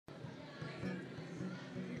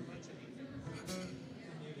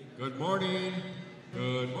Good morning.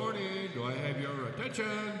 Good morning. Do I have your attention?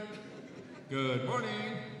 Good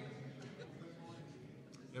morning.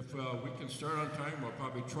 If we can start on time, we'll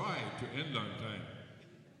probably try to end on time.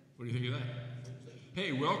 What do you think of that?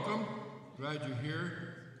 Hey, welcome. Glad you're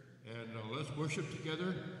here. And let's worship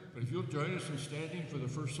together. But if you'll join us in standing for the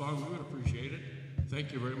first song, we would appreciate it.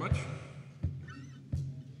 Thank you very much.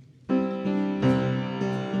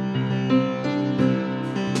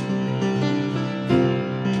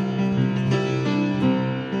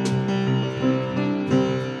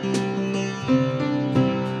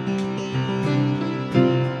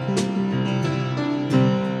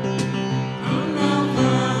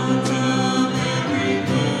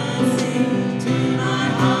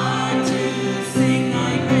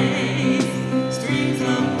 Streams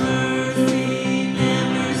of mercy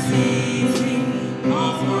never cease.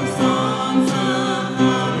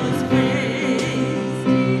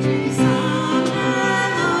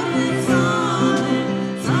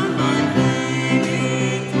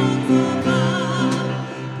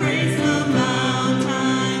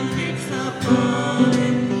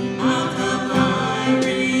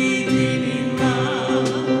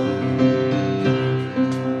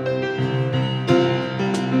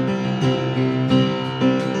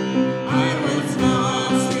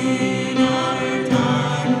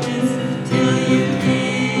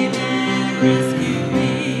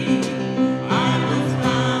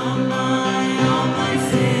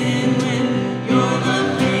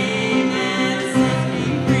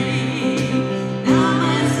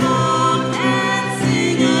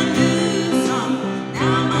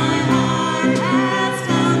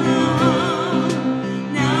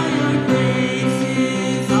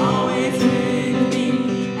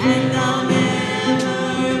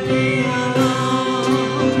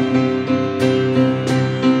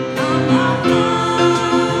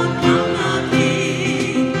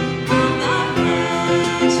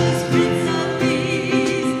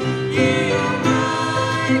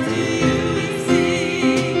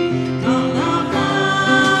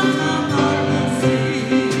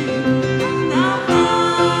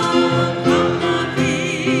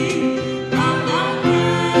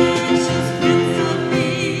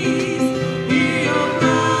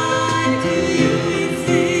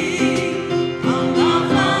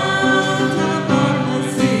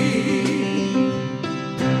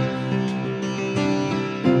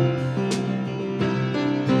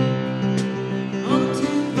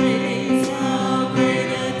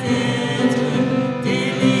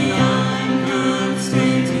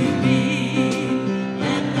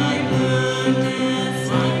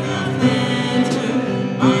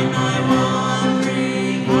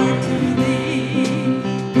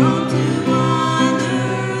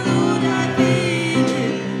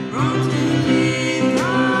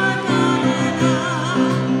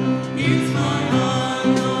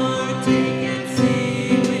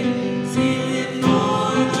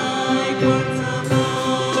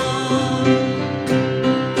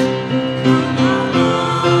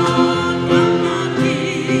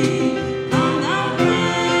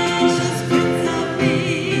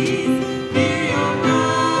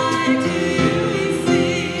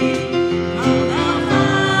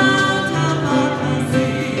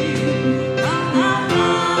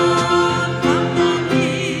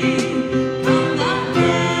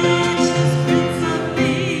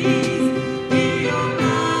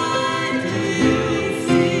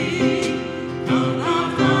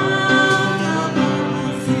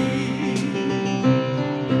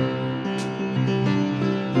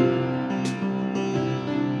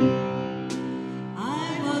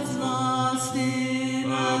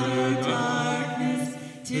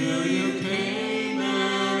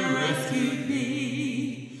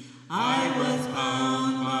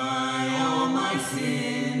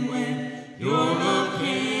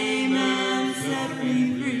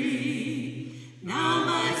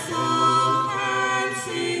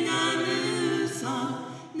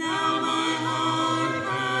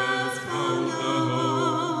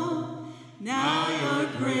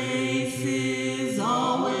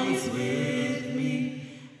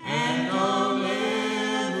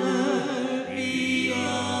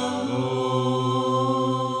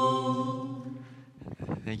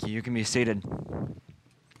 Thank you. You can be seated.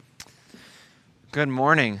 Good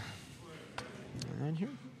morning.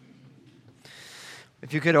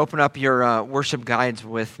 If you could open up your worship guides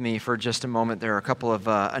with me for just a moment. There are a couple of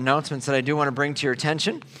announcements that I do want to bring to your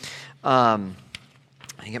attention. I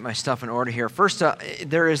get my stuff in order here. First,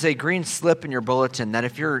 there is a green slip in your bulletin that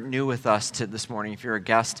if you're new with us this morning, if you're a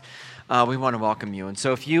guest, we want to welcome you. And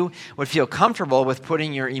so if you would feel comfortable with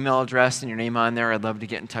putting your email address and your name on there, I'd love to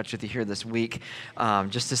get in touch with you here this week,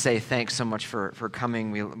 just to say thanks so much for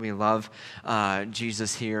coming. We love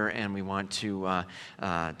Jesus here, and we want to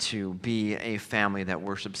be a family that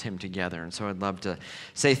worships him together. And so I'd love to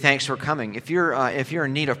say thanks for coming. If you're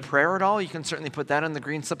in need of prayer at all, you can certainly put that on the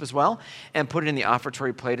green slip as well, and put it in the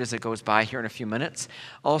offertory plate as it goes by here in a few minutes.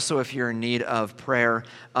 Also, if you're in need of prayer,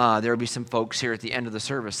 there will be some folks here at the end of the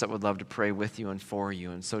service that would love to pray with you and for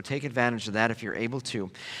you. And so take advantage of that if you're able to.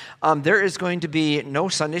 There is going to be no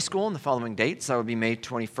Sunday school in the following dates. That would be May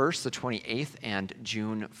 21st, the 28th, and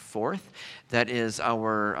June 4th. That is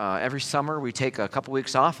our, every summer we take a couple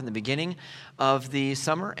weeks off in the beginning of the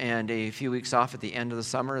summer and a few weeks off at the end of the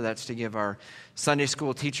summer. That's to give our Sunday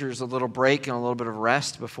school teachers a little break and a little bit of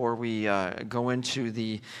rest before we go into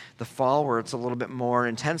the fall where it's a little bit more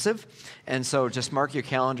intensive. And so just mark your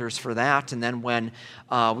calendars for that. And then when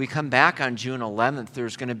we come back on June 11th,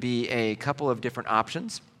 there's going to be a couple of different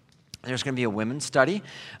options. There's going to be a women's study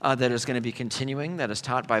that is going to be continuing, that is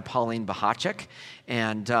taught by Pauline Bahacek.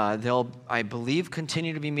 And they'll, I believe,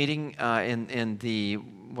 continue to be meeting in the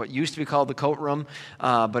what used to be called the coat room,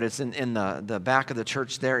 but it's in the back of the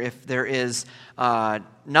church there. If there is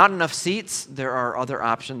not enough seats, there are other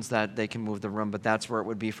options that they can move the room, but that's where it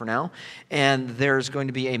would be for now. And there's going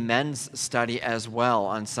to be a men's study as well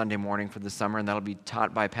on Sunday morning for the summer, and that'll be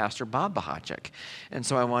taught by Pastor Bob Bahacek. And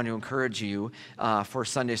so I want to encourage you for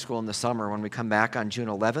Sunday school in the summer when we come back on June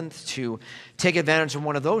 11th to take advantage of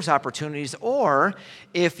one of those opportunities. Or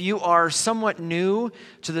if you are somewhat new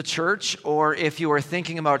to the church, or if you are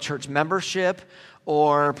thinking about church membership,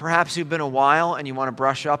 or perhaps you've been a while and you want to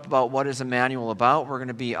brush up about what is Emmanuel about, we're going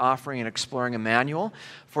to be offering and exploring Emmanuel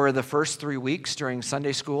for the first 3 weeks during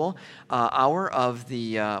Sunday school hour of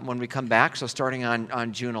the when we come back, so starting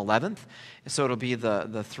on June 11th. So it'll be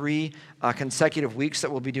the 3 consecutive weeks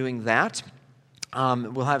that we'll be doing that.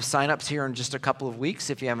 We'll have sign-ups here in just a couple of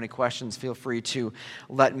weeks. If you have any questions, feel free to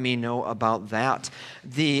let me know about that.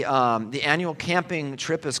 The annual camping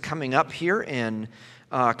trip is coming up here in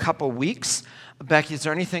a couple weeks. Becky, is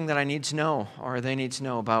there anything that I need to know or they need to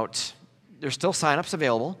know about? There's still sign-ups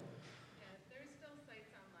available. Yeah, there's still sites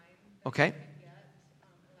online. Okay. Get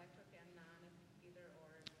electric and non, either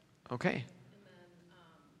or. Okay. And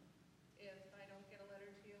then if I don't get a letter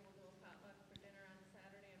to you, we'll do a potluck for dinner on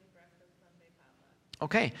Saturday and breakfast Sunday potluck.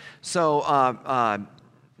 Okay. So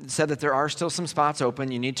said that there are still some spots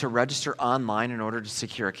open. You need to register online in order to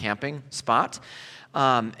secure a camping spot.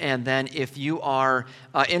 And then if you are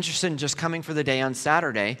interested in just coming for the day on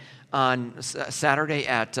Saturday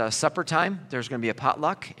at supper time, there's going to be a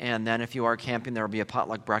potluck. And then if you are camping, there will be a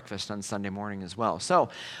potluck breakfast on Sunday morning as well. So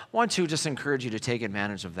I want to just encourage you to take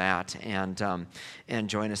advantage of that and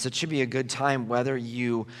join us. It should be a good time whether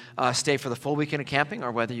you stay for the full weekend of camping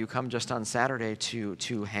or whether you come just on Saturday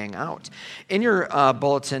to hang out. In your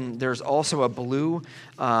bulletin, there's also a blue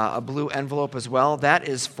envelope as well. That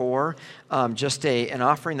is for just an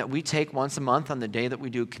offering that we take once a month on the day that we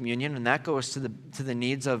do communion, and that goes to the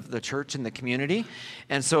needs of the church and the community.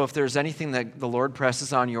 And so if there's anything that the Lord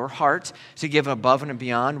presses on your heart to give above and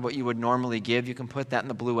beyond what you would normally give, you can put that in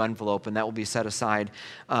the blue envelope, and that will be set aside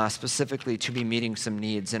specifically to be meeting some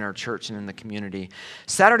needs in our church and in the community.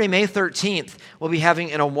 Saturday, May 13th, we'll be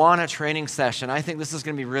having an Awana training session. I think this is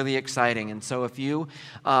going to be really exciting. And so if you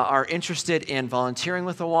are interested in volunteering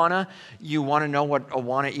with Awana, you want to know what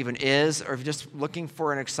Awana even is, or if you're just looking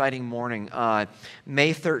for an exciting morning,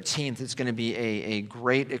 May 13th is going to be a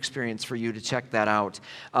great experience for you to check that out.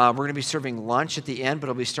 We're going to be serving lunch at the end, but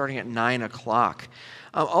it'll be starting at 9 o'clock.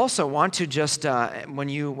 Also want to just, when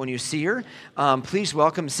you see her, please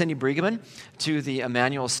welcome Cindy Briegeman to the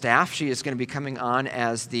Emmanuel staff. She is going to be coming on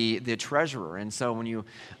as the treasurer. And so when you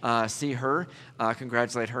see her,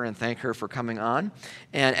 congratulate her and thank her for coming on.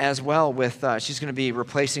 And as well, she's going to be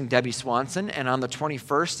replacing Debbie Swanson. And on the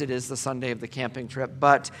 21st, it is the Sunday of the camping trip.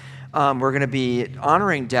 But we're going to be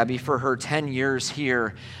honoring Debbie for her 10 years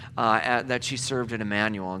here that she served at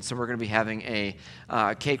Emmanuel. And so we're going to be having a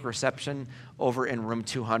cake reception over in room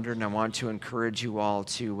 200, and I want to encourage you all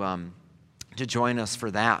to join us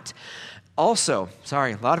for that. Also,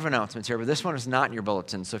 sorry, a lot of announcements here, but this one is not in your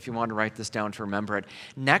bulletin, so if you want to write this down to remember it,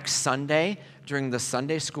 next Sunday during the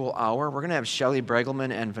Sunday school hour, we're going to have Shelley Bregelman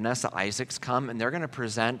and Vanessa Isaacs come, and they're going to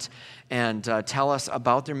present and tell us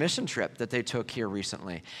about their mission trip that they took here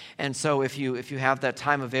recently. And so if you have that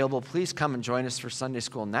time available, please come and join us for Sunday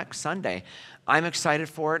school next Sunday. I'm excited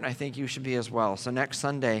for it, and I think you should be as well. So next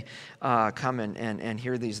Sunday, come and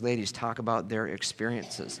hear these ladies talk about their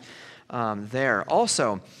experiences. There.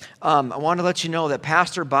 Also, I want to let you know that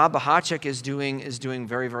Pastor Bob Bahachek is doing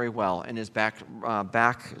very, very well in his back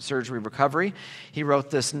surgery recovery. He wrote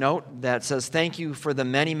this note that says, "Thank you for the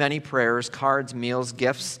many, many prayers, cards, meals,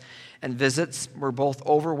 gifts, and visits. We're both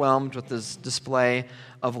overwhelmed with this display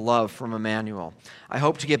of love from Emmanuel. I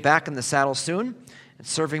hope to get back in the saddle soon and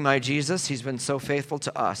serving my Jesus. He's been so faithful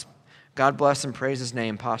to us. God bless and praise his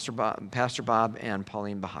name, Pastor Bob and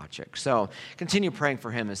Pauline Bahachek." So continue praying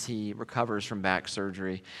for him as he recovers from back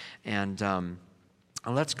surgery. And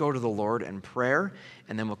let's go to the Lord in prayer,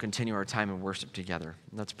 and then we'll continue our time of worship together.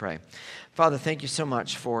 Let's pray. Father, thank you so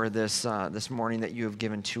much for this morning that you have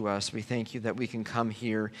given to us. We thank you that we can come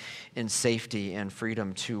here in safety and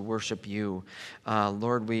freedom to worship you.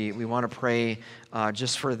 Lord, we want to pray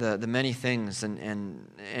just for the many things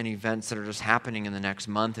and events that are just happening in the next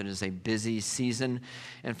month. It is a busy season.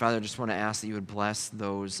 And Father, I just want to ask that you would bless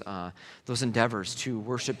those endeavors to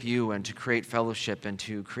worship you and to create fellowship and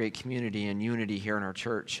to create community and unity here in our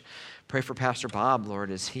church. Pray for Pastor Bob,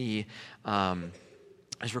 Lord, as he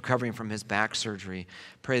is recovering from his back surgery.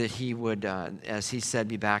 Pray that he would, as he said,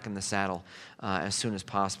 be back in the saddle as soon as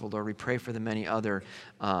possible. Lord, we pray for the many other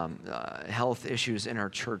health issues in our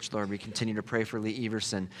church. Lord, we continue to pray for Lee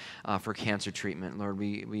Everson for cancer treatment. Lord,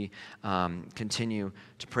 we continue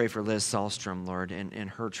to pray for Liz Sahlstrom, Lord, in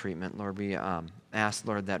her treatment. Lord, we ask,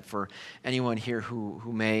 Lord, that for anyone here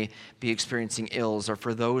who may be experiencing ills, or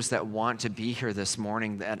for those that want to be here this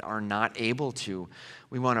morning that are not able to,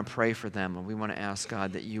 we want to pray for them, and we want to ask,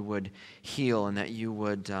 God, that you would heal and that you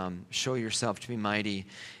would show yourself to be mighty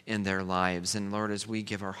in their lives. And Lord, as we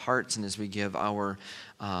give our hearts and as we give our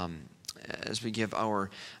the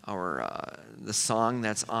song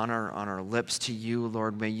that's on our lips to you,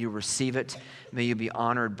 Lord, may you receive it, may you be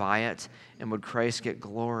honored by it, and would Christ get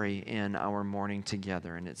glory in our morning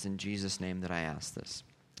together. And it's in Jesus' name that I ask this.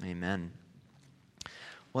 Amen.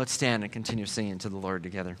 Well, let's stand and continue singing to the Lord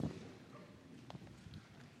together.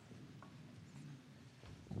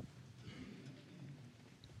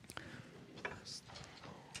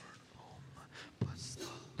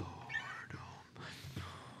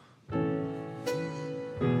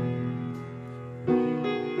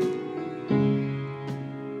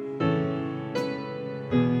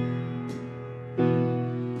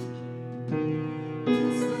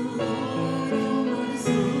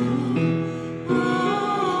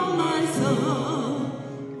 Oh, my soul,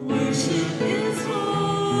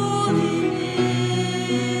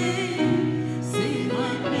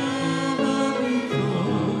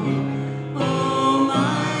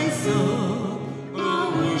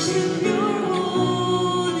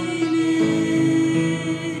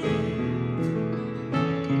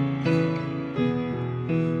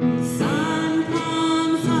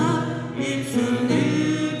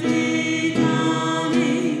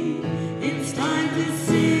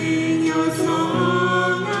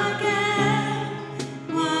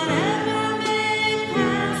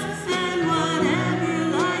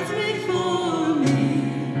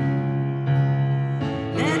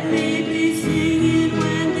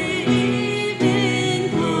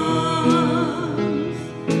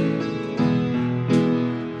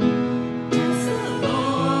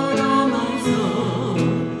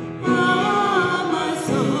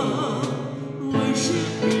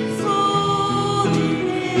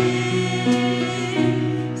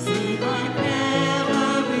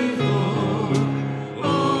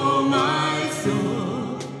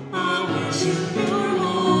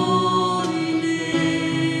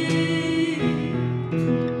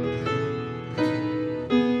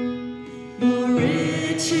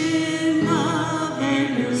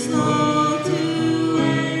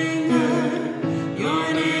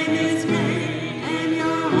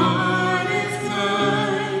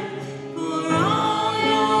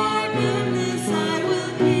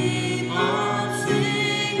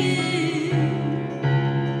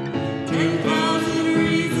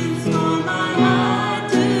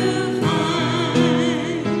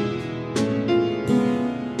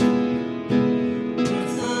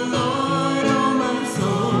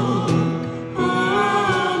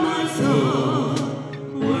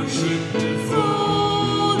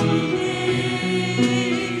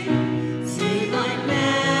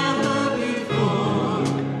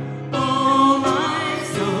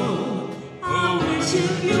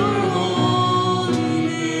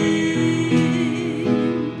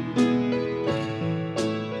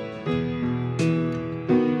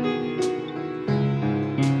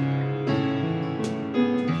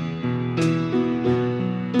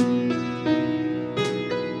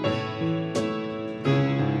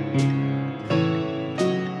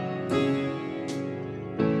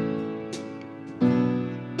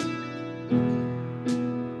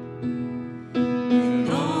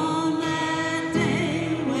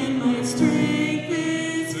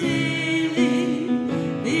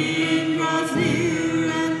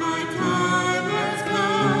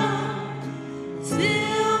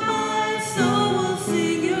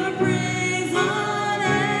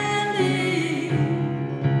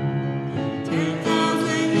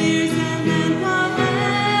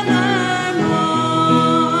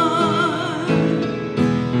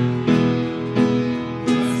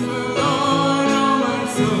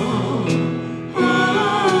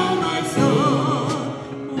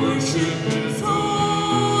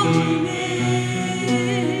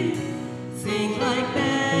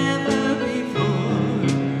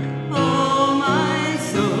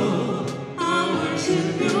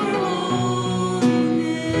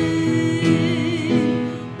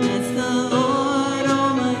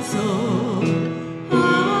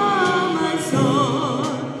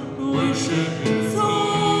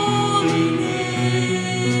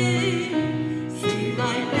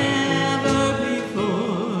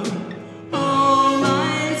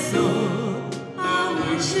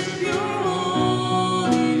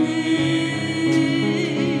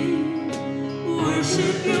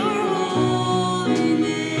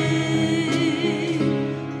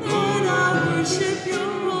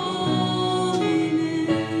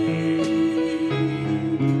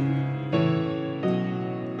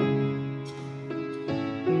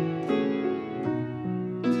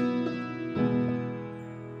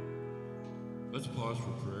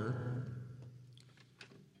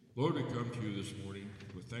 Lord, we come to you this morning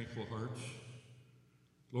with thankful hearts.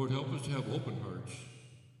 Lord, help us to have open hearts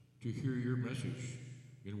to hear your message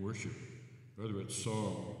in worship, whether it's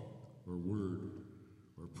song or word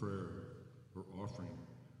or prayer or offering.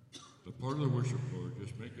 The part of the worship, Lord,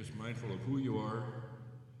 just make us mindful of who you are.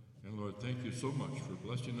 And Lord, thank you so much for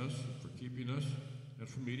blessing us, for keeping us, and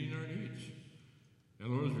for meeting our needs. And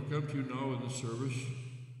Lord, as we come to you now in the service,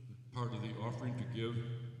 part of the offering to give,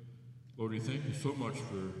 Lord, we thank you so much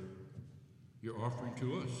for your offering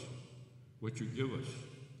to us, what you give us.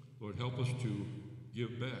 Lord, help us to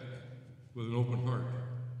give back with an open heart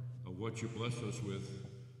of what you bless us with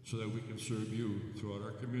so that we can serve you throughout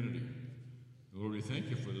our community. And Lord, we thank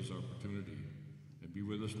you for this opportunity. And be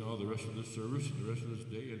with us now the rest of this service and the rest of this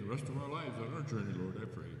day and the rest of our lives on our journey, Lord, I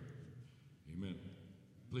pray. Amen.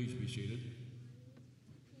 Please be seated.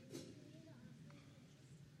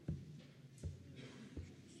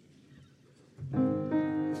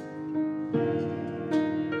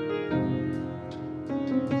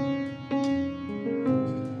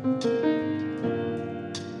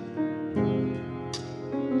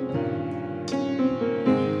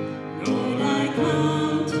 Lord, I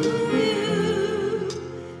come to you.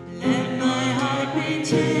 Let my heart be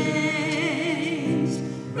changed,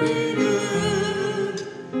 renewed,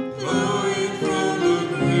 flowing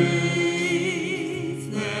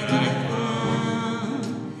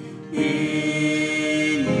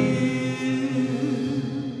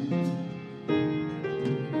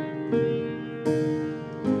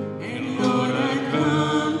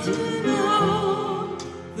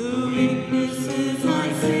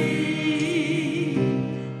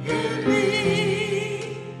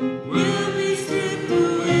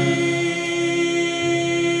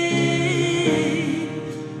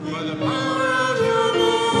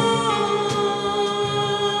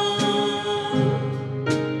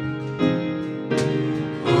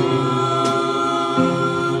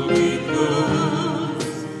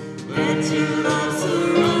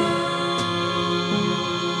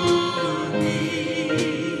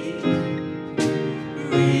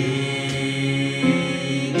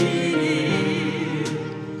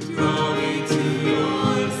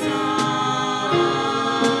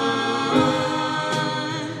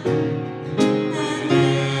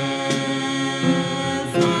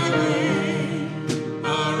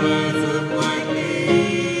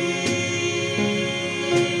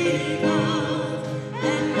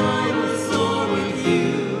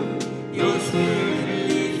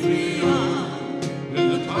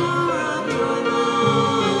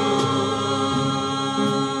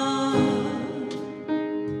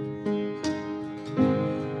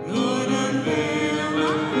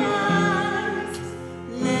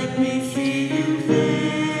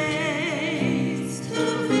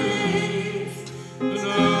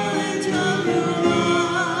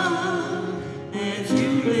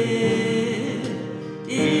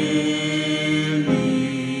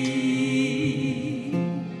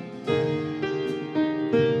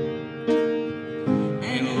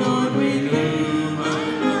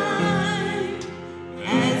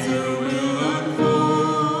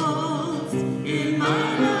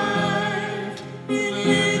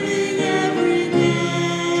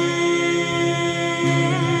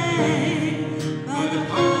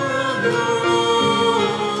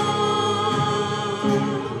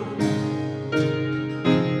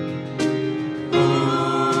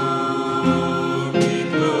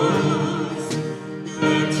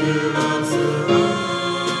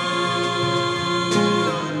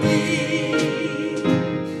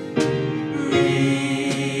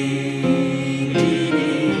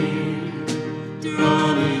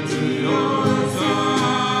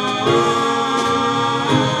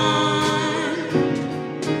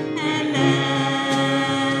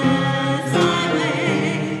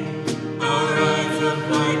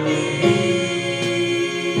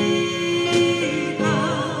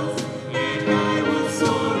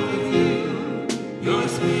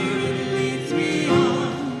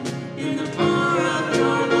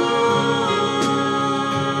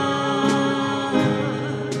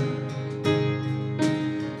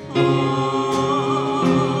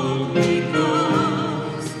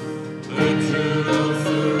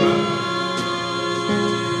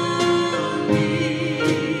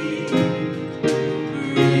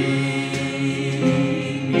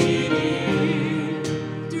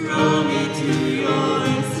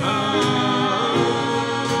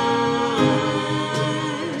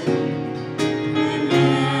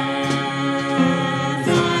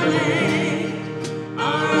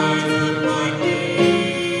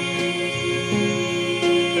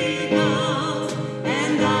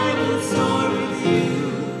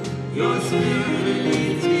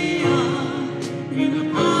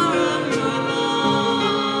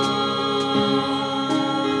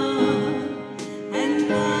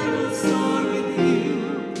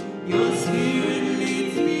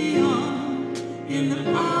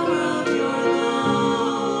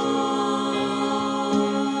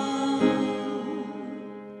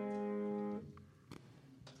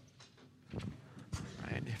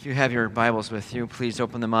If you have your Bibles with you, please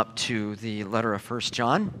open them up to the letter of 1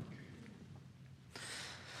 John.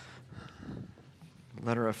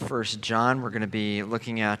 Letter of 1 John, we're going to be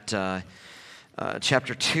looking at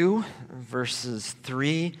chapter 2, verses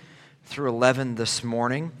 3 through 11 this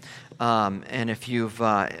morning. And if you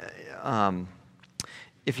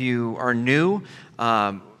are new,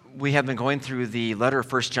 we have been going through the letter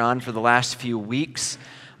of 1 John for the last few weeks.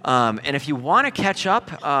 And if you want to catch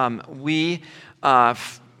up, we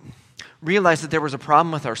realized that there was a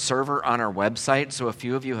problem with our server on our website. So a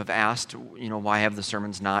few of you have asked, why have the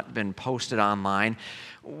sermons not been posted online?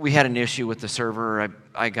 We had an issue with the server.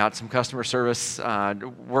 I got some customer service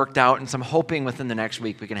worked out, and so I'm hoping within the next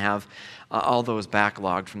week we can have all those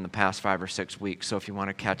backlogged from the past 5 or 6 weeks. So if you want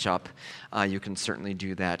to catch up, you can certainly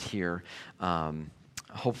do that here,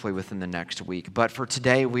 hopefully within the next week. But for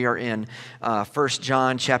today, we are in 1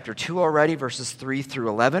 John chapter 2 already, verses 3 through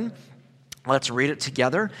 11. Let's read it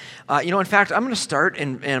together. In fact, I'm going to start,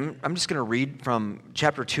 and I'm just going to read from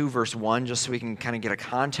chapter 2, verse 1, just so we can kind of get a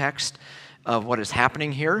context of what is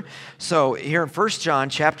happening here. So here in 1 John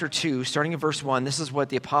chapter 2, starting in verse 1, this is what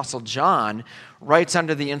the Apostle John writes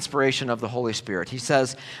under the inspiration of the Holy Spirit. He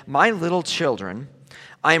says, "My little children,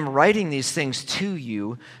 I am writing these things to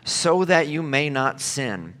you so that you may not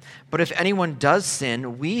sin. But if anyone does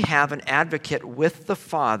sin, we have an advocate with the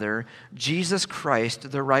Father, Jesus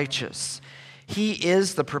Christ the righteous. He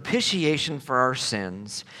is the propitiation for our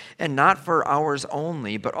sins, and not for ours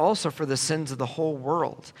only, but also for the sins of the whole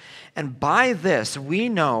world. And by this we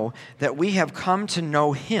know that we have come to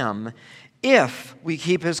know him if we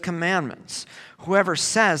keep his commandments. Whoever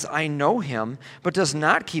says, 'I know him,' but does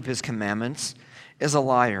not keep his commandments is a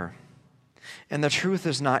liar, and the truth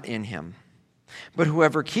is not in him. But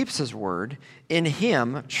whoever keeps his word, in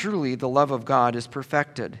him truly the love of God is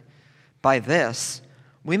perfected. By this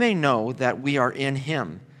we may know that we are in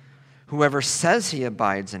him. Whoever says he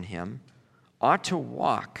abides in him ought to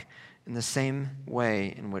walk in the same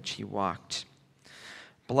way in which he walked.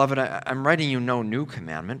 Beloved, I'm writing you no new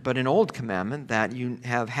commandment, but an old commandment that you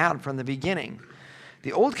have had from the beginning.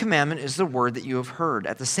 The old commandment is the word that you have heard.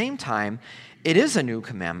 At the same time, it is a new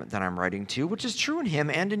commandment that I'm writing to you, which is true in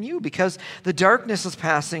him and in you, because the darkness is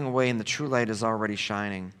passing away and the true light is already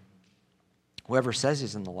shining. Whoever says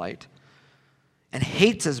he's in the light and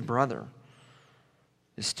hates his brother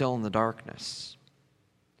is still in the darkness.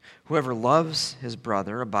 Whoever loves his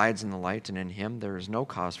brother abides in the light, and in him there is no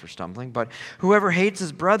cause for stumbling. But whoever hates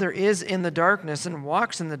his brother is in the darkness and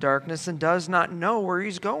walks in the darkness and does not know where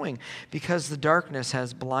he's going, because the darkness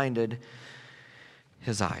has blinded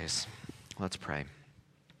his eyes." Let's pray.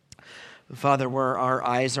 Father, where our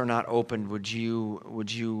eyes are not opened, would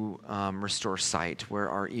you restore sight? Where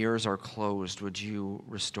our ears are closed, would you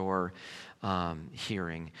restore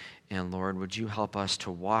hearing? And Lord, would you help us to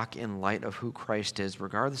walk in light of who Christ is,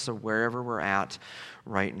 regardless of wherever we're at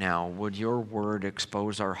right now? Would your word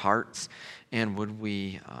expose our hearts, and would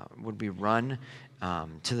we run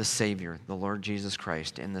to the Savior, the Lord Jesus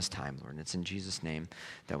Christ, in this time, Lord? And it's in Jesus' name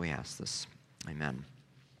that we ask this. Amen.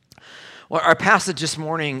 Well, our passage this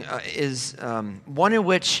morning is one in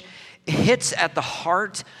which hits at the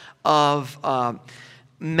heart of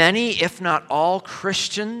many, if not all,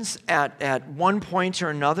 Christians at one point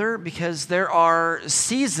or another, because there are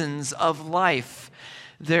seasons of life.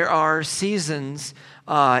 There are seasons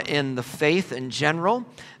in the faith in general.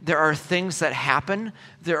 There are things that happen.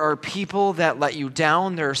 There are people that let you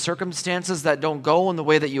down. There are circumstances that don't go in the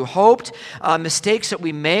way that you hoped. Mistakes that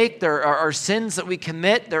we make. There are sins that we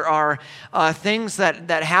commit. There are things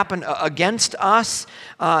that happen against us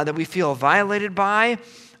that we feel violated by.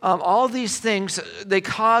 All these things, they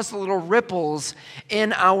cause little ripples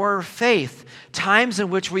in our faith. Times in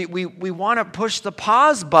which we want to push the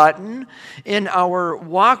pause button in our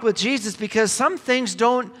walk with Jesus, because some things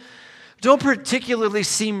don't particularly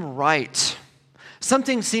seem right.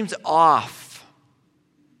 Something seems off.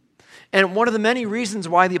 And one of the many reasons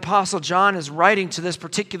why the Apostle John is writing to this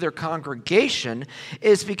particular congregation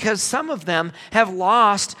is because some of them have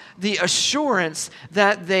lost the assurance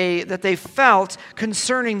that they felt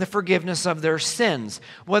concerning the forgiveness of their sins.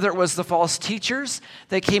 Whether it was the false teachers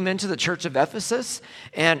that came into the church of Ephesus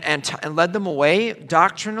and led them away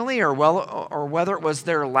doctrinally, or whether it was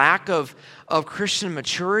their lack of Christian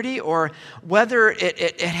maturity, or whether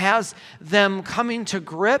it has them coming to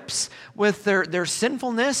grips with their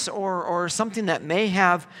sinfulness, or something that may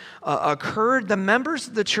have occurred. The members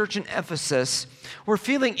of the church in Ephesus were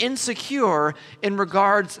feeling insecure in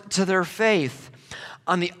regards to their faith.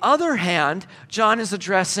 On the other hand, John is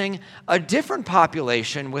addressing a different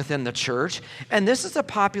population within the church, and this is a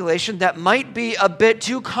population that might be a bit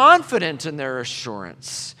too confident in their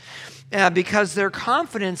assurance. Because their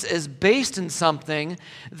confidence is based in something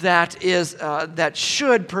that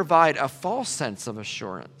should provide a false sense of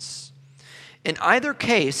assurance. In either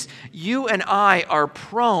case, you and I are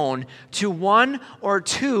prone to one or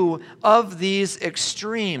two of these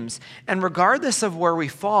extremes. And regardless of where we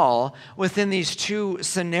fall within these two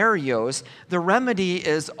scenarios, the remedy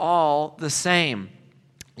is all the same.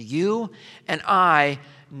 You and I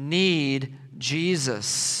need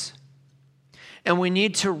Jesus. And we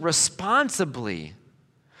need to responsibly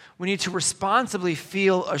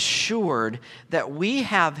feel assured that we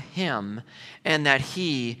have him and that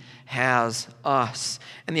he has us.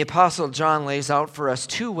 And the Apostle John lays out for us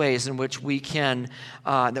two ways in which we can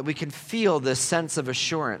feel this sense of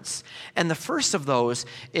assurance. And the first of those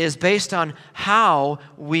is based on how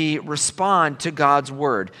we respond to God's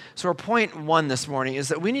word. So our point one this morning is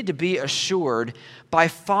that we need to be assured by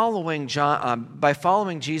following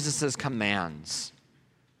Jesus' commands.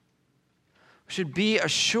 Should be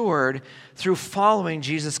assured through following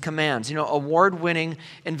Jesus' commands. You know, award-winning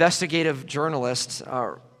investigative journalist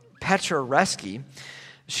Petra Resky,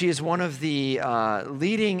 she is one of the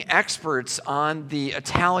leading experts on the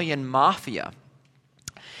Italian mafia.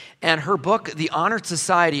 And her book, The Honored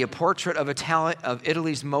Society, a portrait of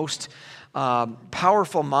Italy's most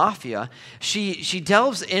powerful mafia, she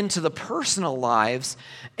delves into the personal lives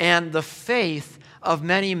and the faith of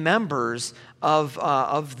many members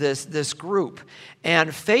of this group.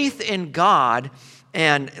 And faith in God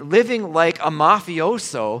and living like a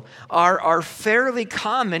mafioso are fairly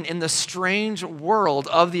common in the strange world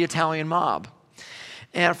of the Italian mob.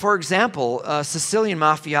 And for example, Sicilian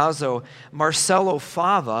mafioso Marcello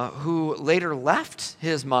Fava, who later left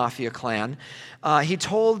his mafia clan, he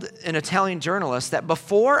told an Italian journalist that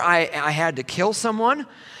before I had to kill someone,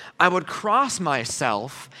 I would cross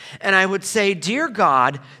myself and I would say, "Dear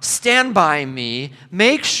God, stand by me,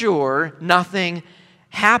 make sure nothing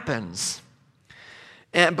happens."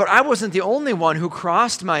 But I wasn't the only one who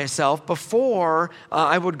crossed myself before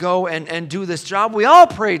I would go and do this job. We all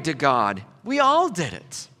prayed to God. We all did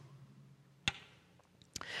it.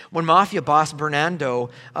 When mafia boss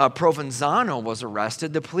Bernardo Provenzano was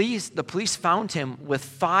arrested, the police found him with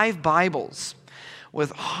 5 Bibles,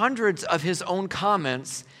 with hundreds of his own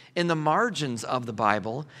comments in the margins of the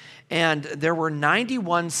Bible, and there were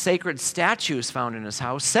 91 sacred statues found in his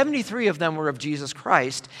house. 73 of them were of Jesus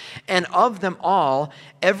Christ, and of them all,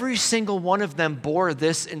 every single one of them bore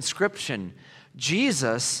this inscription: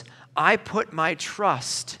 "Jesus, I put my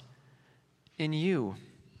trust in you."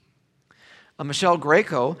 Michelle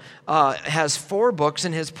Greco has 4 books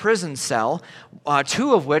in his prison cell,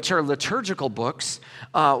 2 of which are liturgical books.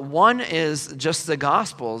 One is just the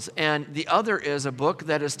Gospels, and the other is a book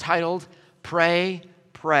that is titled Pray,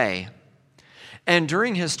 Pray. And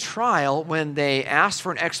during his trial, when they asked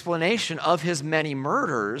for an explanation of his many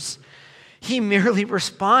murders, he merely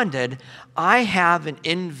responded, "I have an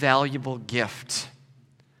invaluable gift,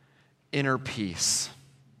 inner peace."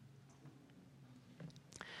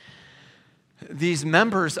 These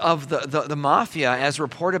members of the mafia, as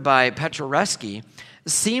reported by Petra Resky,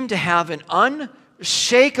 seem to have an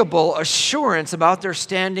unshakable assurance about their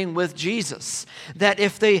standing with Jesus. That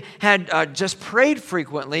if they had just prayed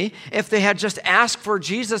frequently, if they had just asked for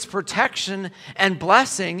Jesus' protection and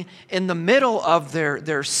blessing in the middle of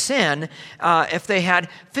their sin, if they had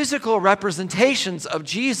physical representations of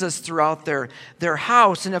Jesus throughout their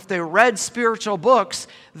house, and if they read spiritual books,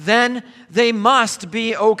 then they must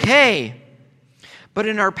be okay. But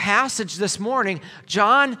in our passage this morning,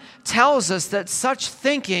 John tells us that such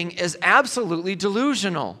thinking is absolutely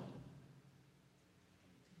delusional.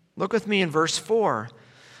 Look with me in verse 4.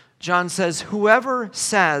 John says, "Whoever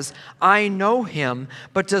says, 'I know him,'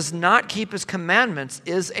 but does not keep his commandments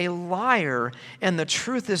is a liar, and the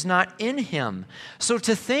truth is not in him." So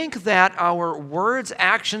to think that our words,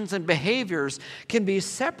 actions, and behaviors can be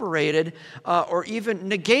separated or even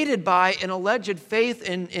negated by an alleged faith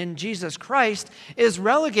in Jesus Christ is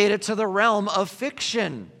relegated to the realm of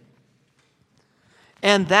fiction.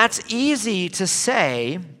 And that's easy to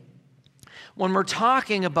say when we're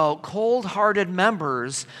talking about cold-hearted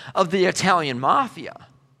members of the Italian mafia.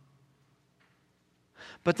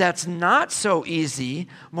 But that's not so easy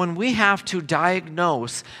when we have to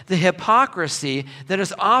diagnose the hypocrisy that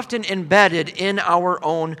is often embedded in our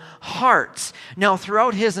own hearts. Now,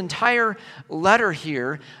 throughout his entire letter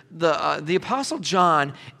here, the Apostle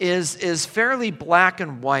John is fairly black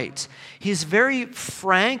and white. He's very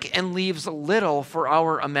frank and leaves little for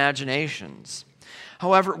our imaginations.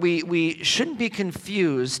 However, we shouldn't be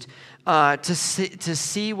confused to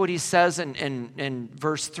see what he says in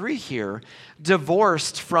verse 3 here,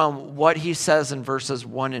 divorced from what he says in verses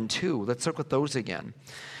 1 and 2. Let's look at those again.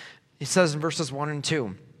 He says in verses 1 and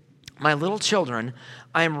 2, "My little children,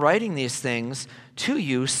 I am writing these things to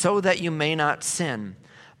you so that you may not sin.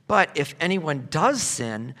 But if anyone does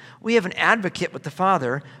sin, we have an advocate with the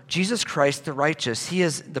Father, Jesus Christ the righteous. He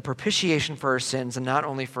is the propitiation for our sins, and not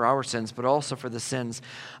only for our sins, but also for the sins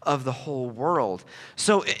of the whole world."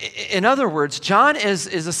 So in other words, John is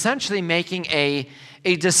essentially making a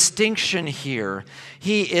distinction here.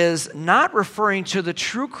 He is not referring to the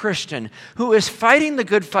true Christian who is fighting the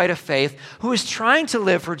good fight of faith, who is trying to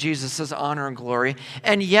live for Jesus' honor and glory,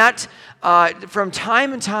 and yet from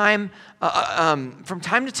time to time,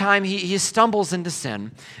 he stumbles into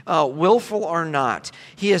sin, willful or not.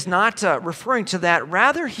 He is not referring to that.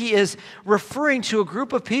 Rather, he is referring to a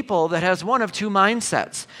group of people that has one of two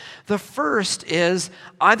mindsets. The first is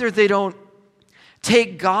either they don't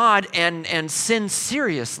take God and sin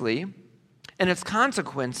seriously and its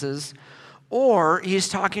consequences, or he's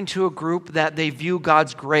talking to a group that they view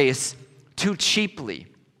God's grace too cheaply.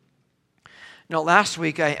 Now, last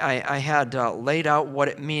week I had laid out what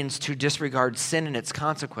it means to disregard sin and its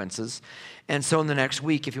consequences. And so in the next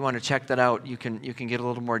week, if you want to check that out, you can get a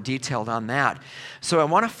little more detailed on that. So I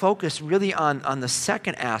want to focus really on the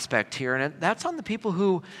second aspect here, and that's on the people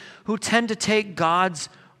who tend to take God's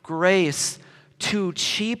grace too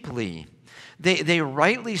cheaply. They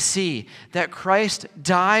rightly see that Christ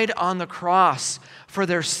died on the cross for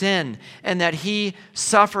their sin and that he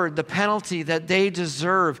suffered the penalty that they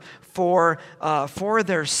deserve for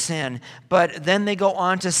their sin. But then they go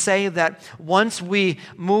on to say that once we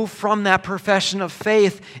move from that profession of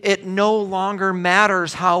faith, it no longer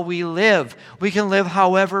matters how we live. We can live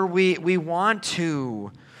however we want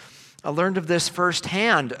to. I learned of this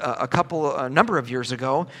firsthand a number of years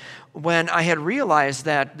ago when I had realized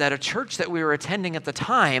that a church that we were attending at the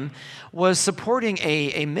time was supporting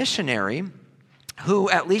a missionary who,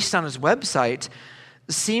 at least on his website,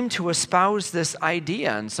 seemed to espouse this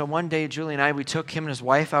idea. And so one day, Julie and I, we took him and his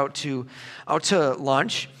wife out to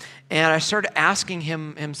lunch, and I started asking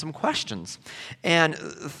him some questions. And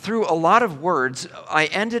through a lot of words, I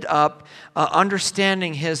ended up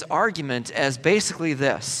understanding his argument as basically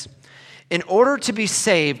this: in order to be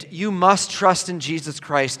saved, you must trust in Jesus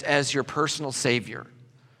Christ as your personal Savior.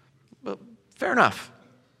 Well, fair enough.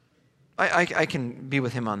 I can be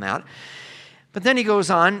with him on that. But then he goes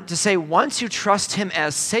on to say, once you trust him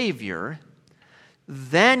as Savior,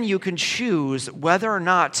 then you can choose whether or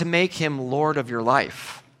not to make him Lord of your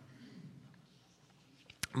life.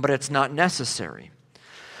 But it's not necessary.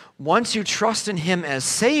 Once you trust in him as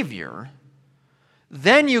Savior,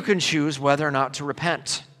 then you can choose whether or not to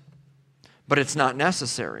repent. But it's not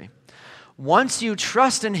necessary. Once you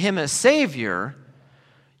trust in him as Savior,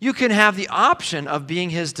 you can have the option of being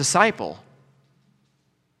his disciple.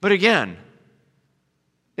 But again,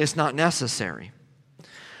 it's not necessary.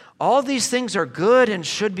 All these things are good and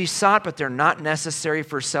should be sought, but they're not necessary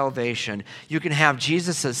for salvation. You can have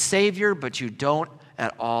Jesus as Savior, but you don't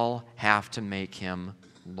at all have to make him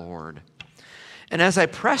Lord. And as I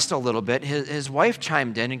pressed a little bit, his wife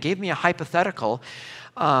chimed in and gave me a hypothetical,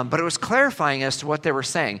 but it was clarifying as to what they were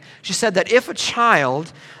saying. She said that if a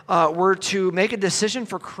child were to make a decision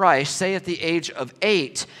for Christ, say at the age of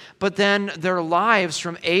 8, but then their lives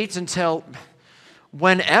from 8 until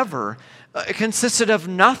whenever consisted of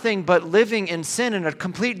nothing but living in sin and a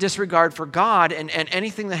complete disregard for God and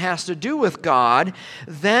anything that has to do with God,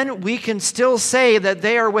 then we can still say that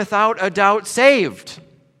they are without a doubt saved.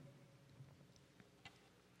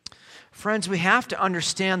 Friends, we have to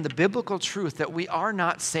understand the biblical truth that we are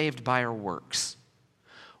not saved by our works.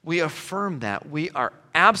 We affirm that. We are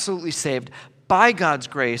absolutely saved by God's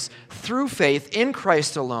grace through faith in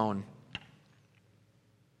Christ alone.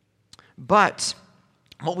 But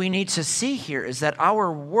what we need to see here is that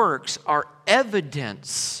our works are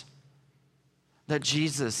evidence that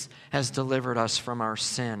Jesus has delivered us from our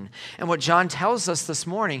sin. And what John tells us this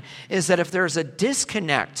morning is that if there's a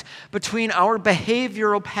disconnect between our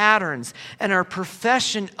behavioral patterns and our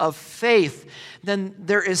profession of faith, then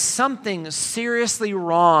there is something seriously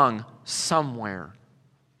wrong somewhere.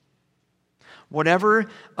 Whoever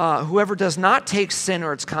does not take sin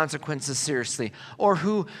or its consequences seriously, or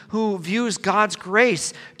who views God's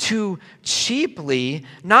grace too cheaply,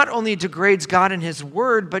 not only degrades God and his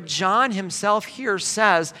word, but John himself here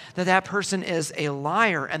says that that person is a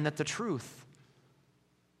liar and that the truth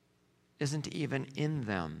isn't even in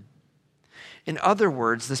them. In other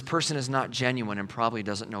words, this person is not genuine and probably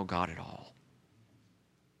doesn't know God at all.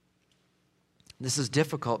 This is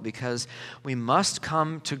difficult because we must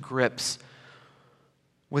come to grips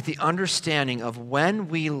with the understanding of when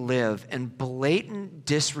we live in blatant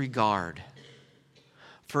disregard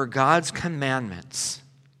for God's commandments,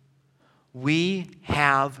 we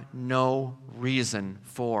have no reason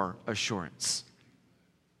for assurance.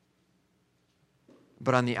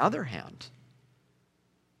 But on the other hand,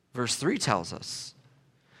 verse 3 tells us,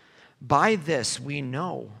 by this we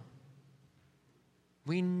know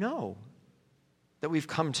that we've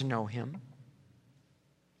come to know him.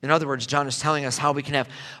 In other words, John is telling us how we can have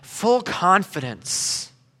full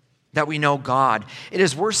confidence that we know God. It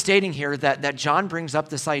is worth stating here that John brings up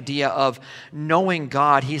this idea of knowing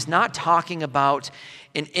God. He's not talking about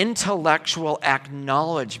an intellectual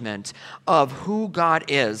acknowledgement of who God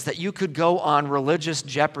is, that you could go on religious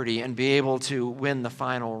jeopardy and be able to win the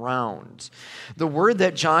final round. The word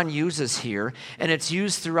that John uses here, and it's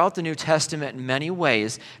used throughout the New Testament in many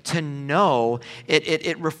ways, to know,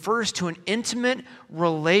 it refers to an intimate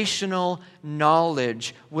relational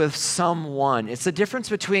knowledge with someone. It's the difference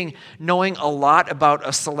between knowing a lot about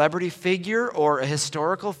a celebrity figure or a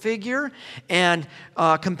historical figure and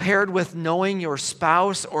compared with knowing your spouse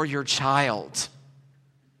or your child.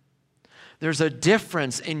 There's a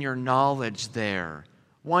difference in your knowledge there.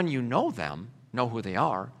 One, you know them, know who they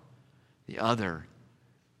are. The other,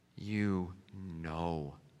 you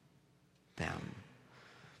know them.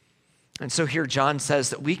 And so here John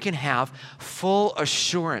says that we can have full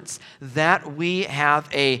assurance that we have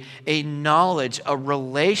a knowledge, a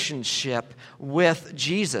relationship with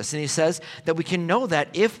Jesus. And he says that we can know that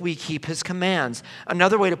if we keep his commands.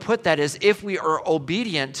 Another way to put that is if we are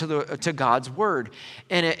obedient to God's word.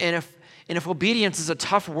 And if obedience is a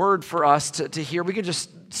tough word for us to hear, we could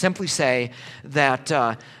just simply say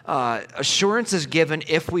that assurance is given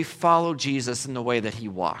if we follow Jesus in the way that he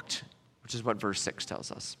walked, which is what verse 6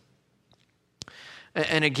 tells us.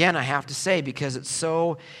 And again, I have to say, because it's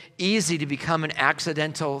so easy to become an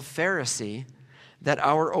accidental Pharisee, that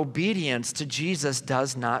our obedience to Jesus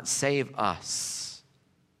does not save us.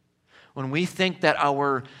 When we think that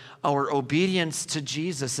our obedience to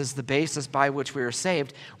Jesus is the basis by which we are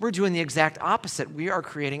saved, we're doing the exact opposite. We are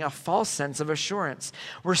creating a false sense of assurance.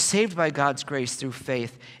 We're saved by God's grace through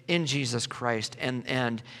faith in Jesus Christ,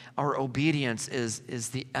 and our obedience is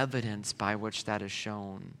the evidence by which that is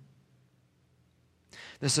shown.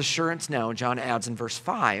 This assurance now, John adds in verse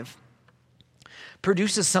 5,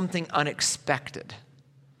 produces something unexpected.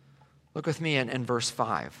 Look with me in verse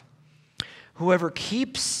 5. Whoever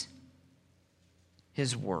keeps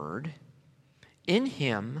his word, in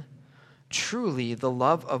him truly the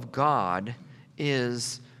love of God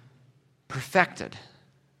is perfected.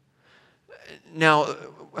 Now,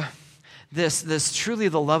 this truly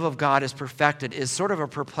the love of God is perfected is sort of a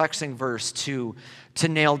perplexing verse to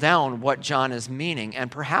nail down what John is meaning. And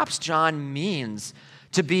perhaps John means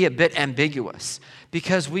to be a bit ambiguous,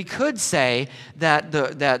 because we could say that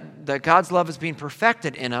that God's love is being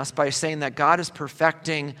perfected in us by saying that God is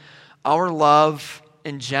perfecting our love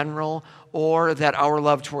in general, or that our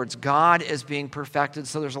love towards God is being perfected.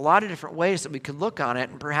 So there's a lot of different ways that we could look on it,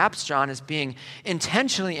 and perhaps John is being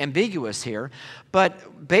intentionally ambiguous here.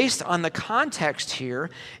 But based on the context here,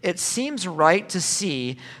 it seems right to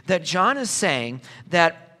see that John is saying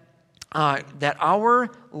that our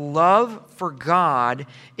love for God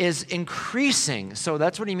is increasing. So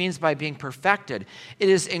that's what he means by being perfected. It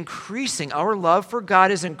is increasing. Our love for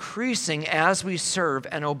God is increasing as we serve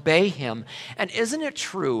and obey him. And isn't it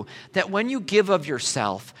true that when you give of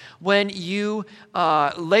yourself, when you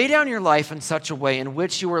lay down your life in such a way in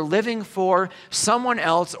which you are living for someone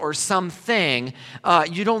else or something,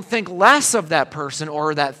 you don't think less of that person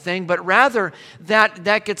or that thing, but rather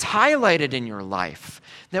that gets highlighted in your life?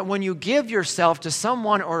 That when you give yourself to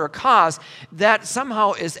someone or a cause, that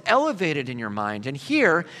somehow is elevated in your mind. And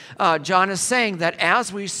here, John is saying that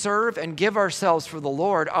as we serve and give ourselves for the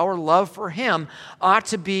Lord, our love for him ought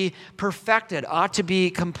to be perfected, ought to be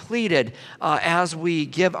completed as we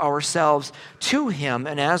give ourselves to him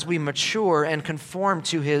and as we mature and conform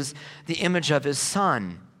to the image of his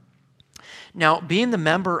Son. Now, being the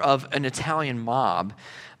member of an Italian mob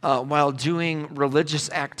while doing religious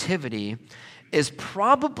activity is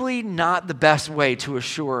probably not the best way to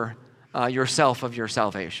assure yourself of your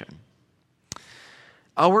salvation.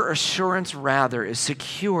 Our assurance, rather, is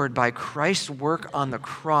secured by Christ's work on the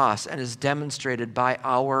cross and is demonstrated by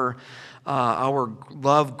our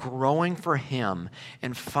love growing for him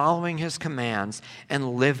and following his commands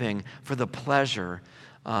and living for the pleasure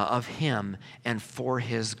of him and for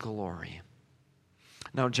his glory.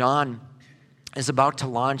 Now, John is about to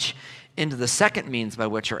launch into the second means by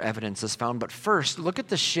which our evidence is found. But first, look at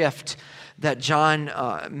the shift that John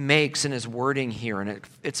makes in his wording here. And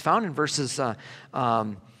it's found in verses 7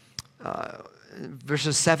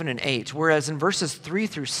 and 8. Whereas in verses 3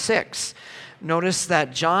 through 6, notice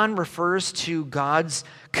that John refers to God's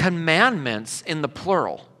commandments in the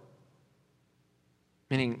plural,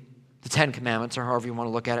 meaning the Ten Commandments, or however you want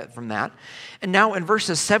to look at it from that. And now in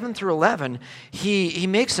verses 7 through 11, he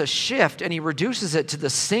makes a shift and he reduces it to the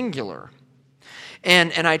singular.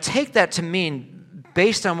 And I take that to mean,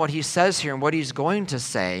 based on what he says here and what he's going to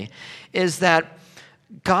say, is that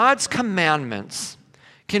God's commandments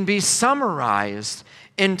can be summarized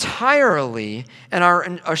entirely, and our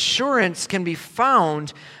assurance can be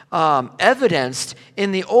found evidenced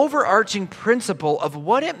in the overarching principle of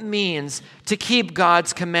what it means to keep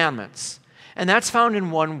God's commandments. And that's found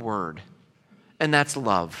in one word, and that's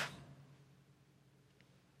love.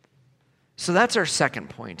 So that's our second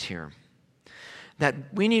point here, that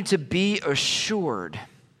we need to be assured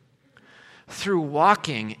through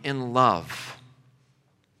walking in love.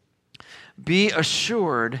 Be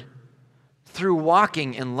assured through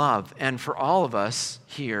walking in love. And for all of us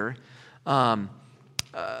here, like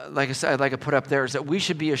I said, I'd like to put up there is that we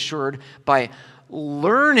should be assured by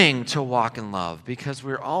learning to walk in love, because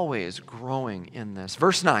we're always growing in this.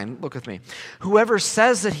 Verse 9, look with me. Whoever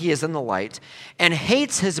says that he is in the light and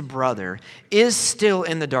hates his brother is still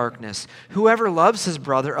in the darkness. Whoever loves his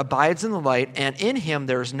brother abides in the light, and in him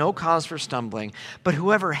there is no cause for stumbling. But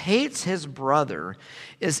whoever hates his brother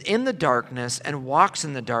is in the darkness and walks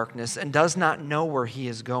in the darkness and does not know where he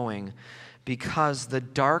is going, because the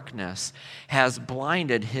darkness has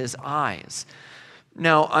blinded his eyes.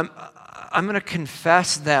 Now, I'm going to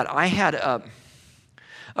confess that I had a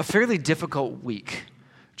fairly difficult week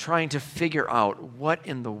trying to figure out what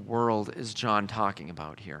in the world is John talking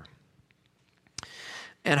about here,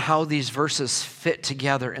 and how these verses fit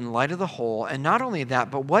together in light of the whole. And not only that,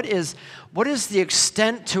 but what is the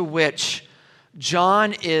extent to which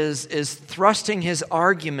John is thrusting his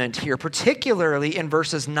argument here, particularly in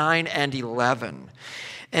verses 9 and 11.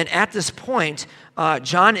 And at this point,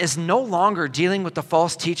 John is no longer dealing with the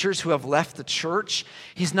false teachers who have left the church.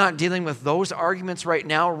 He's not dealing with those arguments right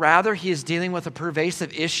now. Rather, he is dealing with a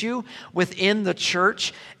pervasive issue within the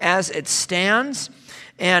church as it stands.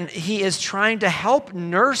 And he is trying to help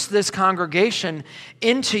nurse this congregation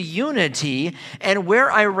into unity. And where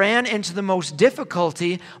I ran into the most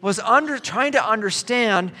difficulty was trying to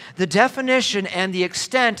understand the definition and the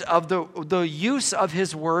extent of the use of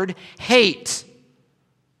his word hate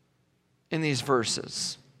in these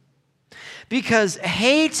verses. Because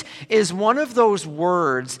hate is one of those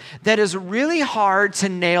words that is really hard to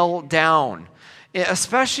nail down,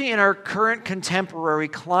 especially in our current contemporary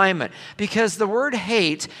climate. Because the word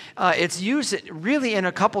hate, it's used really in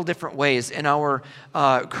a couple different ways in our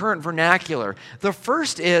current vernacular. The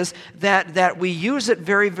first is that we use it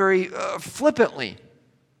very, very flippantly,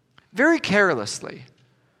 very carelessly.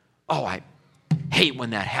 Oh, I hate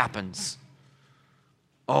when that happens.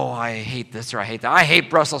 Oh, I hate this or I hate that. I hate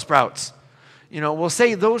Brussels sprouts. We'll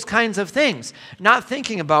say those kinds of things, not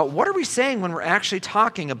thinking about what are we saying when we're actually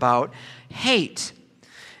talking about hate.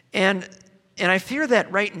 And I fear that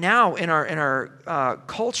right now in our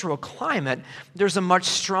cultural climate, there's a much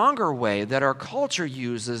stronger way that our culture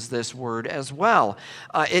uses this word as well.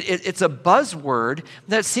 It's a buzzword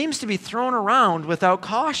that seems to be thrown around without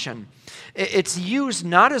caution. It's used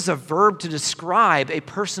not as a verb to describe a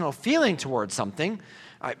personal feeling towards something.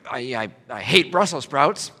 I hate Brussels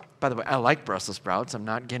sprouts. By the way, I like Brussels sprouts. I'm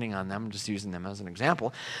not getting on them. I'm just using them as an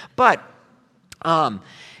example. But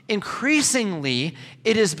increasingly,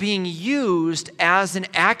 it is being used as an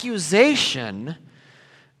accusation,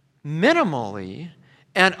 minimally,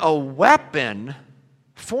 and a weapon,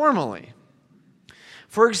 formally.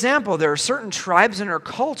 For example, there are certain tribes in our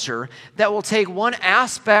culture that will take one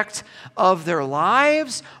aspect of their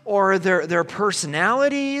lives or their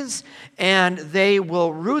personalities, and they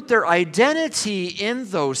will root their identity in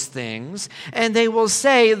those things, and they will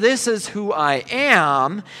say, this is who I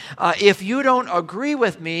am. If you don't agree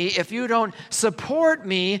with me, if you don't support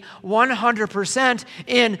me 100%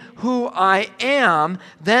 in who I am,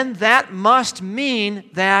 then that must mean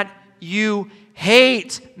that you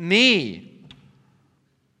hate me.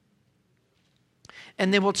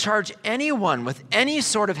 And they will charge anyone with any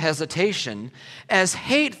sort of hesitation as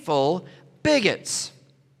hateful bigots.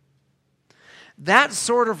 That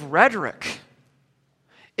sort of rhetoric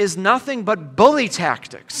is nothing but bully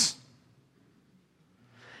tactics.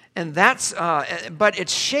 And but it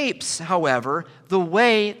shapes, however, the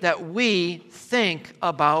way that we think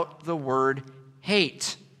about the word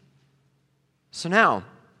hate. So now,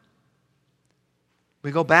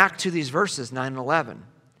 we go back to these verses, 9 and 11,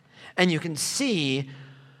 and you can see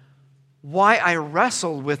why I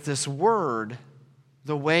wrestled with this word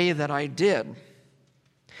the way that I did.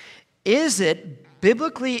 Is it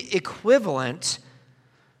biblically equivalent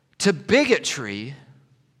to bigotry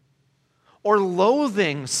or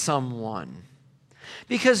loathing someone?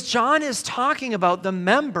 Because John is talking about the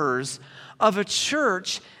members of a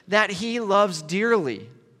church that he loves dearly,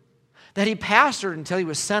 that he pastored until he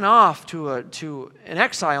was sent off to an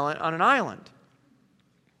exile on an island.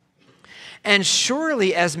 And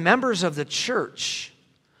surely, as members of the church,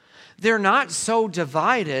 they're not so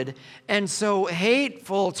divided and so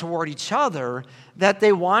hateful toward each other that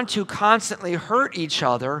they want to constantly hurt each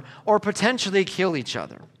other or potentially kill each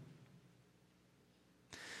other.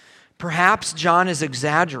 Perhaps John is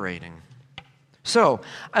exaggerating. So,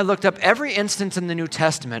 I looked up every instance in the New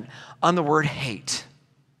Testament on the word hate.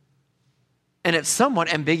 And it's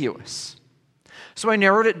somewhat ambiguous. So I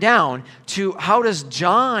narrowed it down to how does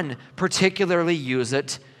John particularly use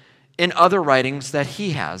it in other writings that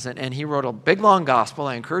he has. And he wrote a big, long gospel.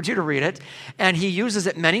 I encourage you to read it. And he uses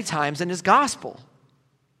it many times in his gospel.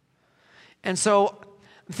 And so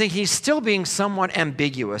I think he's still being somewhat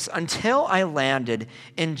ambiguous until I landed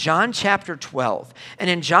in John chapter 12. And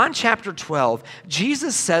in John chapter 12,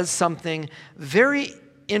 Jesus says something very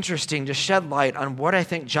interesting to shed light on what I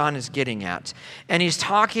think John is getting at. And he's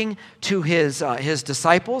talking to his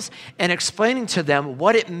disciples and explaining to them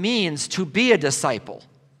what it means to be a disciple.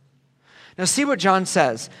 Now see what John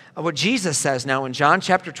says, what Jesus says now in John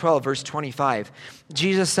chapter 12, verse 25.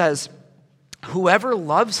 Jesus says, whoever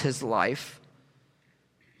loves his life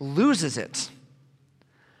loses it.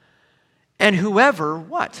 And whoever,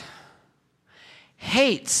 what?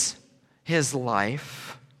 Hates his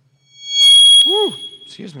life. Woo!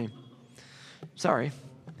 Excuse me. Sorry,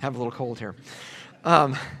 have a little cold here.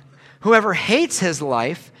 Whoever hates his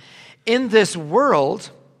life in this world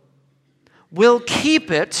will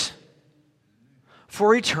keep it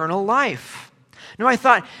for eternal life. Now I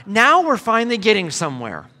thought, now we're finally getting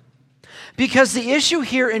somewhere. Because the issue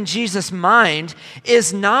here in Jesus' mind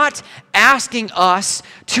is not asking us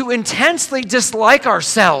to intensely dislike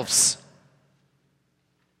ourselves,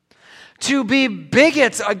 to be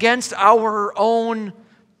bigots against our own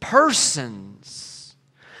persons.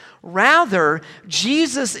 Rather,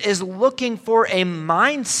 Jesus is looking for a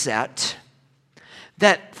mindset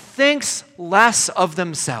that thinks less of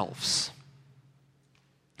themselves.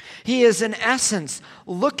 He is, in essence,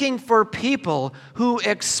 looking for people who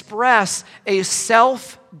express a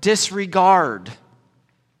self-disregard.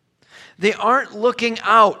 They aren't looking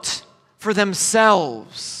out for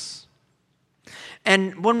themselves.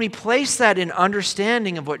 And when we place that in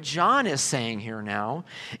understanding of what John is saying here now,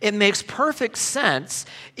 it makes perfect sense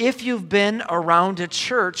if you've been around a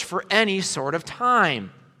church for any sort of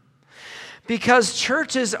time. Because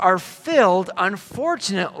churches are filled,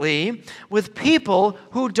 unfortunately, with people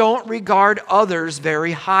who don't regard others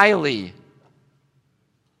very highly.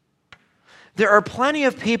 There are plenty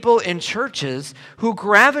of people in churches who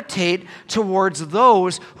gravitate towards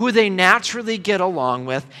those who they naturally get along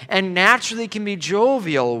with and naturally can be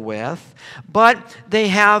jovial with, but they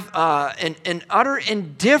have an utter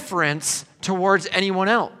indifference towards anyone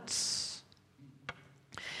else.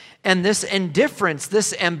 And this indifference,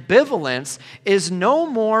 this ambivalence, is no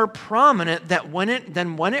more prominent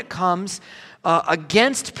than when it comes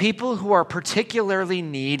against people who are particularly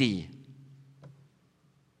needy.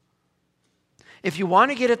 If you want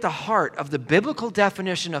to get at the heart of the biblical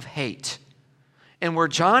definition of hate, and where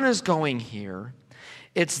John is going here,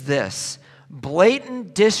 it's this: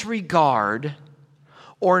 blatant disregard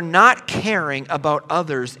or not caring about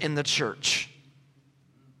others in the church.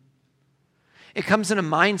 It comes in a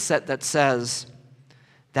mindset that says,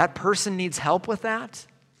 that person needs help with that?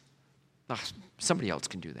 Ugh, somebody else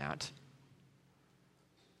can do that.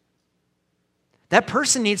 That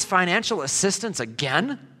person needs financial assistance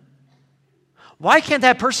again? Why can't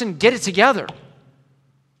that person get it together?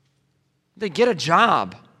 They get a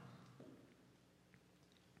job.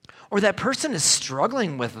 Or that person is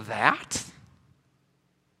struggling with that?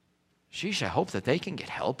 Sheesh, I hope that they can get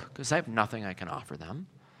help because I have nothing I can offer them.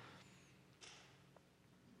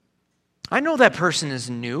 I know that person is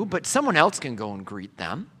new, but someone else can go and greet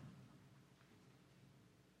them.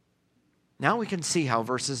 Now we can see how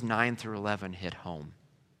verses 9 through 11 hit home.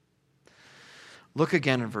 Look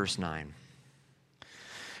again in verse 9.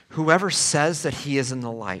 Whoever says that he is in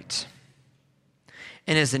the light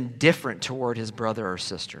and is indifferent toward his brother or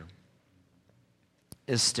sister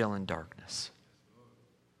is still in darkness.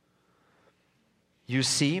 You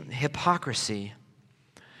see, hypocrisy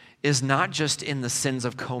is not just in the sins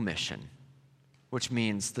of commission, which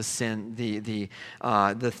means the things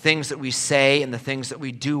that we say and the things that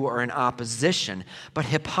we do are in opposition. But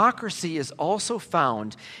hypocrisy is also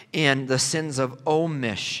found in the sins of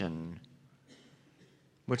omission,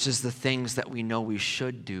 which is the things that we know we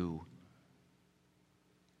should do,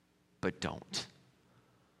 but don't.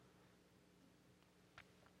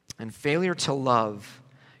 And failure to love,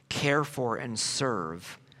 care for, and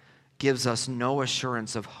serve gives us no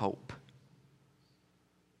assurance of hope.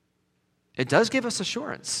 It does give us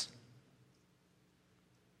assurance.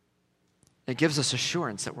 It gives us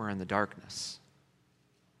assurance that we're in the darkness.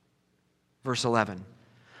 Verse 11,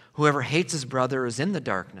 whoever hates his brother is in the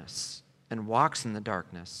darkness and walks in the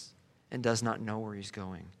darkness and does not know where he's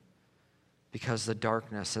going, because the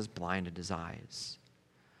darkness has blinded his eyes.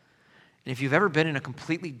 And if you've ever been in a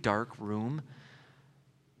completely dark room,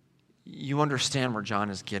 you understand where John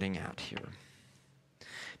is getting at here.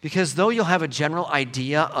 Because though you'll have a general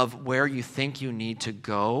idea of where you think you need to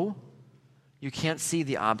go, you can't see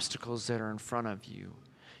the obstacles that are in front of you.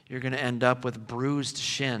 You're going to end up with bruised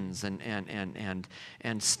shins and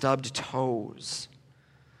stubbed toes.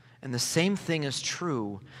 And the same thing is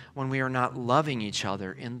true when we are not loving each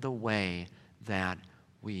other in the way that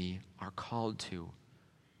we are called to.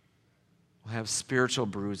 We'll have spiritual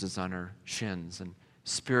bruises on our shins and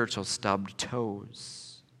spiritual stubbed toes.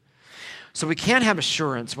 So we can't have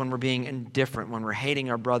assurance when we're being indifferent, when we're hating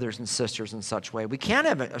our brothers and sisters in such way. We can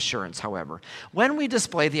have assurance, however, when we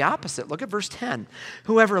display the opposite. Look at verse 10.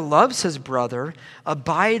 Whoever loves his brother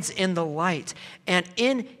abides in the light, and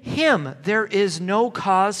in him there is no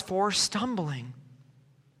cause for stumbling.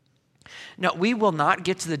 Now, we will not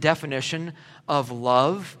get to the definition of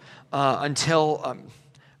love until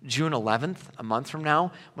June 11th, a month from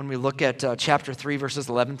now, when we look at chapter 3, verses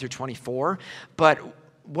 11 through 24. But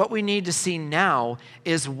what we need to see now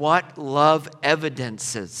is what love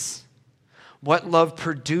evidences, what love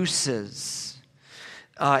produces.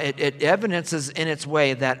 It evidences in its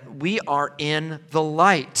way that we are in the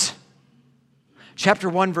light. Chapter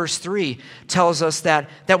 1, verse 3 tells us that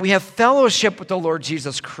we have fellowship with the Lord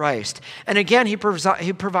Jesus Christ. And again, he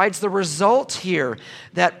provides the result here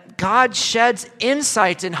that God sheds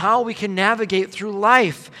insight in how we can navigate through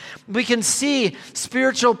life. We can see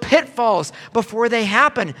spiritual pitfalls before they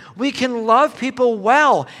happen. We can love people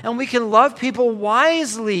well, and we can love people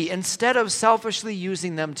wisely instead of selfishly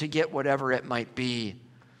using them to get whatever it might be.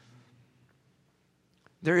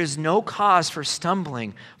 There is no cause for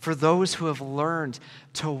stumbling for those who have learned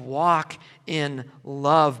to walk in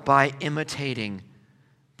love by imitating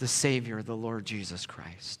the Savior, the Lord Jesus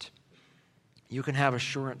Christ. You can have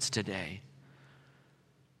assurance today,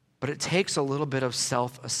 but it takes a little bit of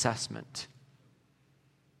self-assessment.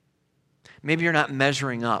 Maybe you're not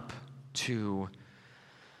measuring up to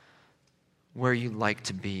where you'd like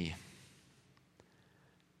to be.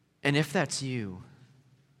 And if that's you,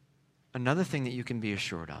 another thing that you can be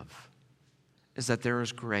assured of is that there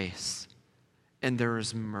is grace and there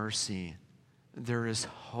is mercy, there is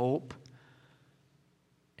hope,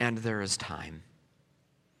 and there is time.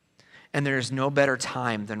 And there is no better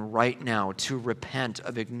time than right now to repent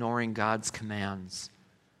of ignoring God's commands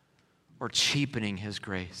or cheapening his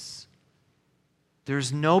grace.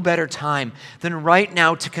 There's no better time than right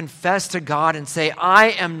now to confess to God and say, I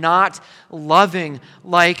am not loving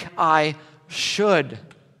like I should.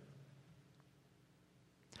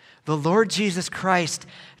 The Lord Jesus Christ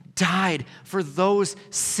died for those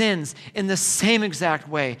sins in the same exact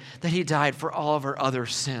way that he died for all of our other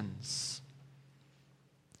sins.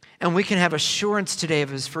 And we can have assurance today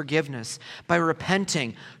of his forgiveness by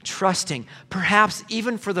repenting, trusting, perhaps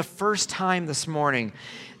even for the first time this morning,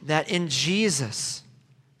 that in Jesus,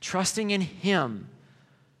 trusting in him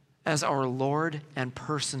as our Lord and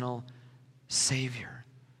personal Savior.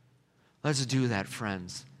 Let's do that,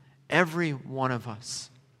 friends. Every one of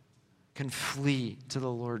us can flee to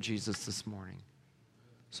the Lord Jesus this morning.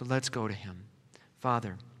 So let's go to him.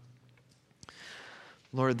 Father,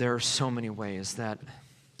 Lord, there are so many ways that,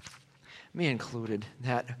 me included,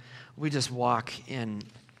 that we just walk in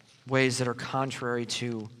ways that are contrary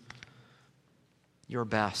to your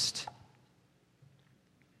best.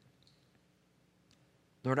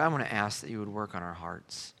 Lord, I want to ask that you would work on our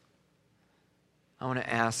hearts. I want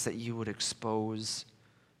to ask that you would expose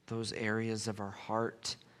those areas of our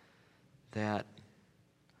heart that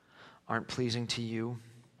aren't pleasing to you.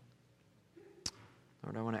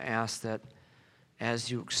 Lord, I want to ask that as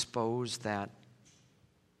you expose that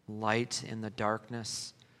light in the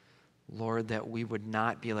darkness, Lord, that we would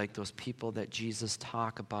not be like those people that Jesus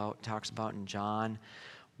talks about in John,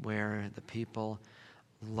 where the people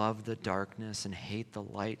love the darkness and hate the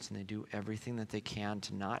lights, and they do everything that they can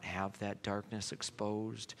to not have that darkness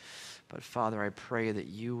exposed. But Father, I pray that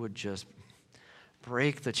you would just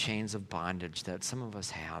break the chains of bondage that some of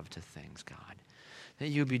us have to things, God. That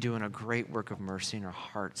you'd be doing a great work of mercy in our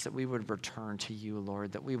hearts, that we would return to you,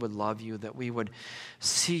 Lord, that we would love you, that we would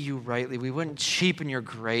see you rightly, we wouldn't cheapen your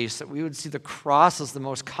grace, that we would see the cross as the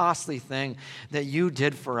most costly thing that you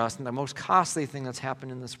did for us and the most costly thing that's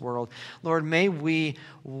happened in this world. Lord, may we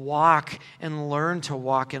walk and learn to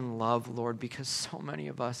walk in love, Lord, because so many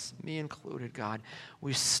of us, me included, God,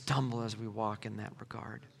 we stumble as we walk in that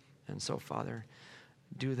regard. And so, Father,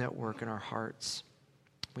 do that work in our hearts.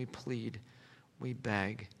 We plead. We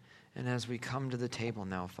beg. And as we come to the table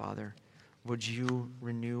now, Father, would you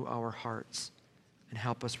renew our hearts and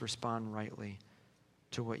help us respond rightly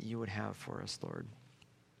to what you would have for us, Lord.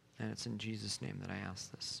 And it's in Jesus' name that I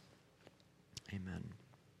ask this. Amen.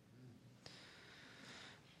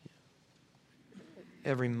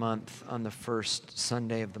 Every month on the first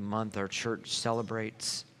Sunday of the month, our church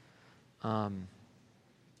celebrates the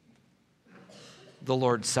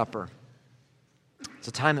Lord's Supper. It's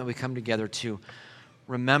a time that we come together to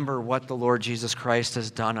remember what the Lord Jesus Christ has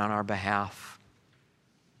done on our behalf.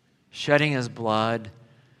 Shedding his blood,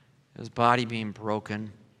 his body being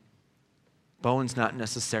broken, bones not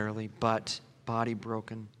necessarily, but body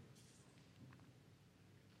broken.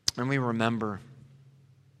 And we remember.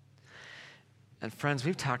 And friends,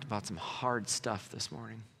 we've talked about some hard stuff this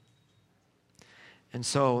morning. And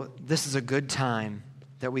so this is a good time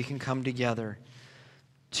that we can come together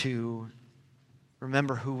to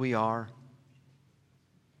remember who we are,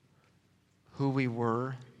 who we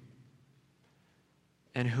were,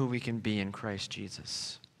 and who we can be in Christ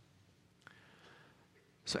Jesus.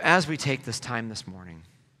 So as we take this time this morning,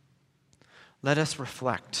 let us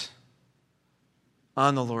reflect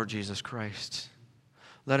on the Lord Jesus Christ.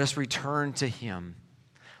 Let us return to him.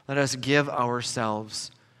 Let us give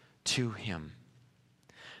ourselves to him.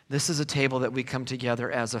 This is a table that we come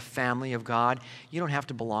together as a family of God. You don't have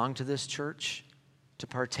to belong to this church to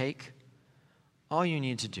partake. All you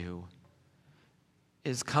need to do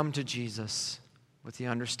is come to Jesus with the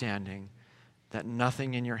understanding that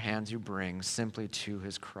nothing in your hands you bring, simply to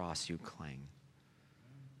his cross you cling.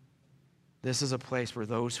 This is a place where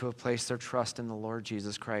those who have placed their trust in the Lord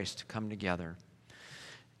Jesus Christ come together.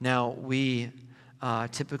 Now, we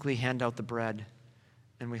typically hand out the bread,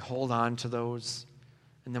 and we hold on to those,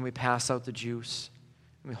 and then we pass out the juice,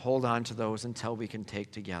 and we hold on to those until we can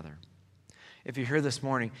take together. If you're here this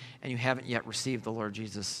morning and you haven't yet received the Lord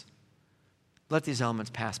Jesus, let these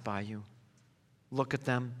elements pass by you. Look at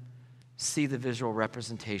them. See the visual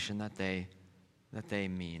representation that they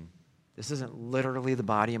mean. This isn't literally the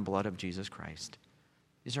body and blood of Jesus Christ.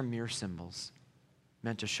 These are mere symbols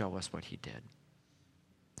meant to show us what he did.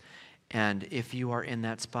 And if you are in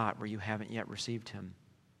that spot where you haven't yet received him,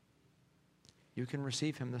 you can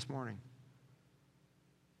receive him this morning.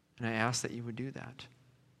 And I ask that you would do that.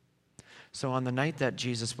 So on the night that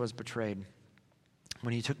Jesus was betrayed,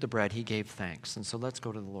 when he took the bread, he gave thanks. And so let's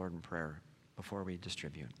go to the Lord in prayer before we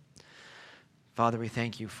distribute. Father, we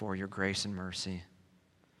thank you for your grace and mercy.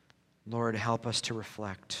 Lord, help us to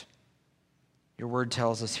reflect. Your word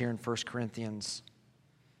tells us here in 1 Corinthians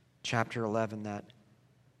chapter 11 that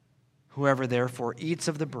whoever therefore eats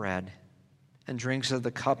of the bread and drinks of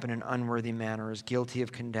the cup in an unworthy manner is guilty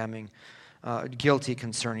concerning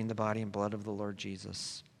the body and blood of the Lord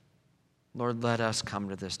Jesus. Lord, let us come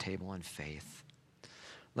to this table in faith.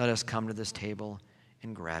 Let us come to this table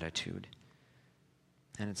in gratitude.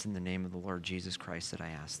 And it's in the name of the Lord Jesus Christ that I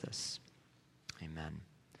ask this. Amen.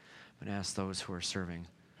 I'm going to ask those who are serving,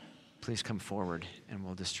 please come forward and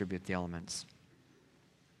we'll distribute the elements.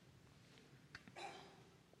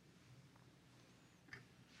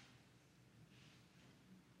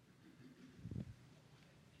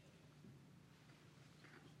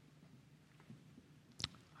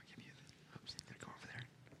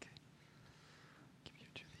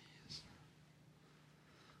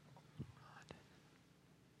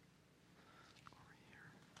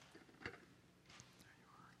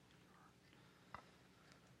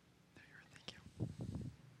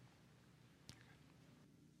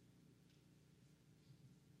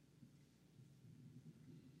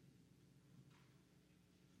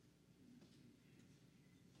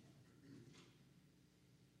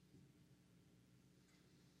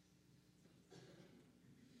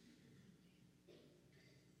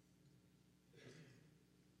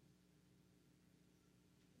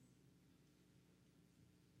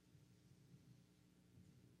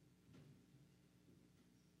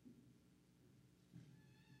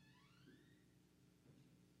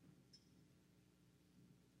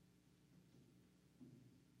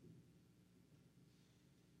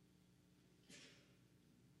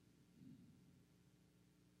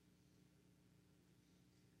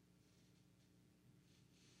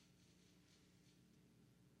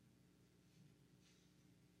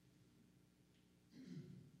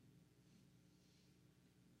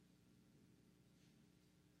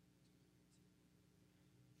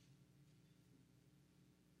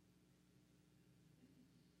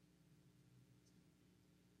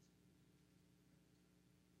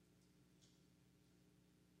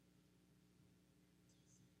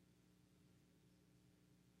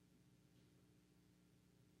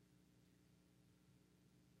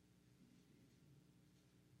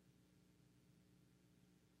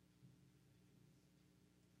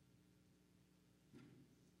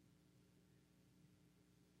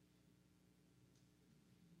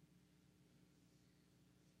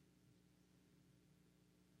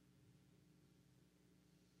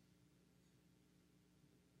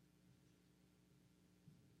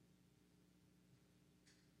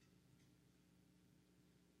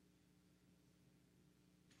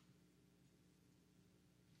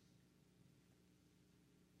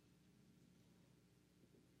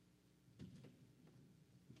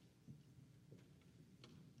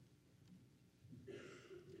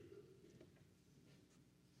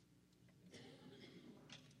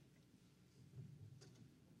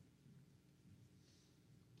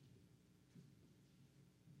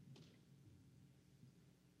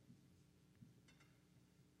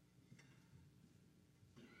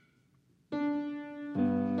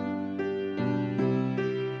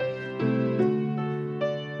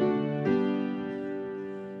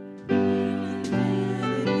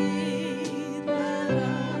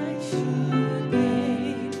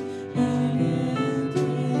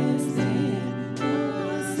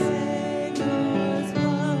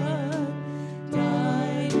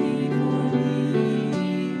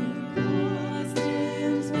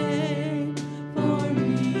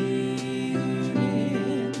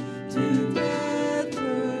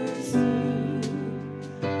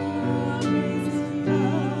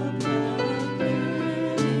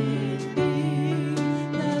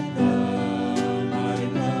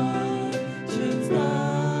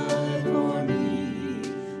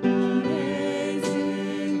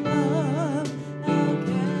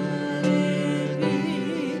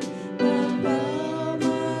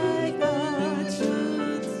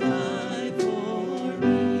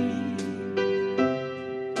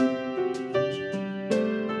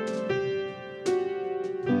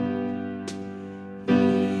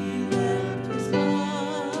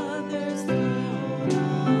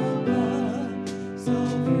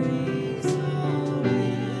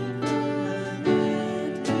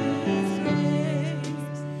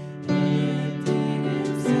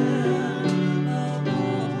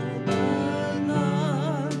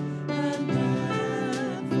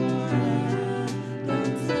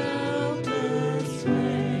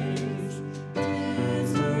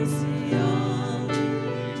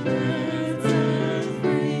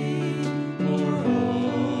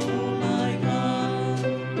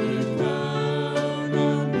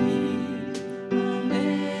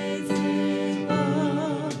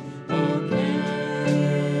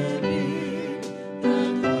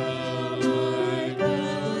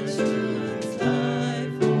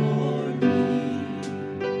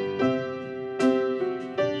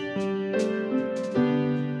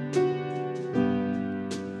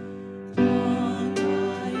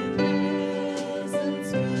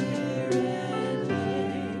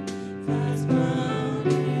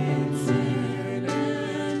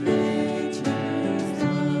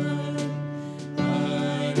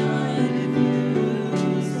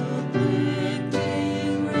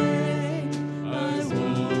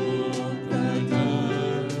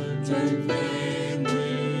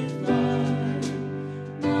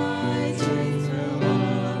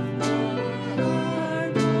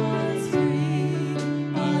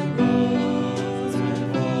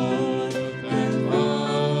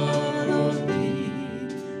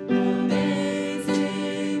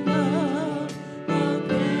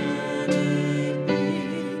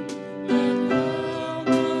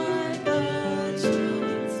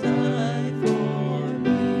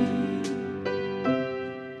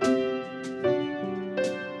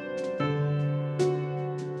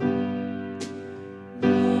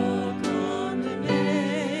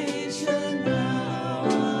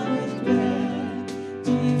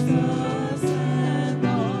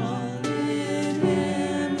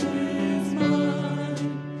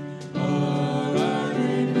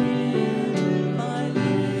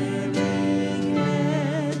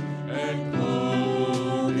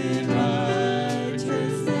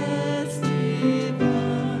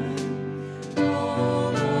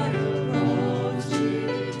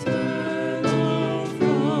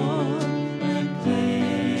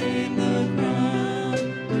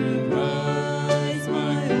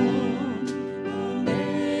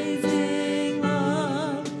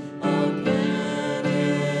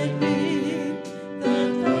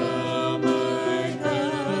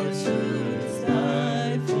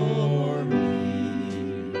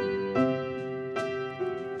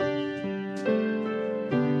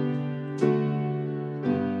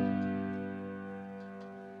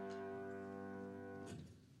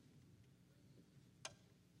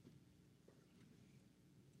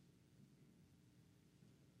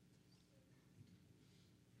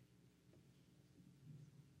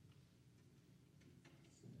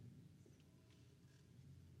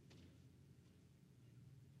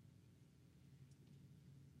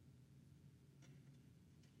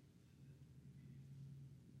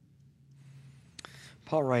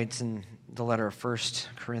 Paul writes in the letter of 1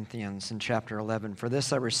 Corinthians in chapter 11, "For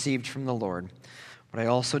this I received from the Lord, what I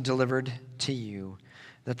also delivered to you,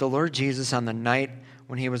 that the Lord Jesus on the night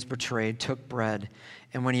when he was betrayed took bread,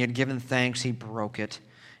 and when he had given thanks, he broke it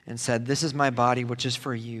and said, 'This is my body, which is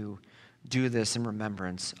for you. Do this in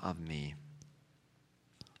remembrance of me.'"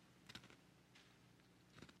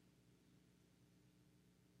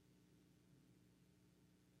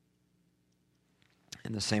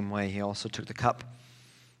 In the same way, he also took the cup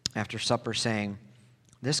after supper, saying,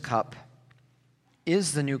 "This cup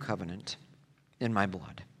is the new covenant in my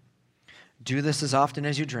blood. Do this as often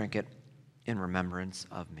as you drink it in remembrance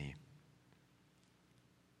of me.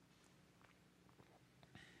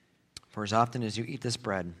 For as often as you eat this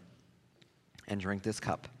bread and drink this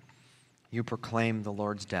cup, you proclaim the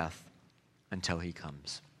Lord's death until he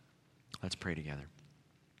comes." Let's pray together.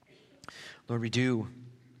 Lord, we do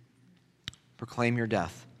proclaim your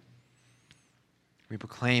death. We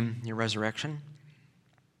proclaim your resurrection,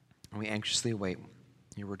 and we anxiously await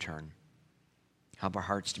your return. Help our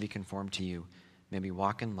hearts to be conformed to you. May we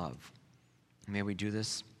walk in love. May we do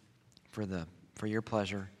this for your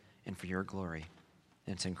pleasure and for your glory.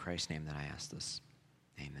 And it's in Christ's name that I ask this.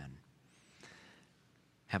 Amen.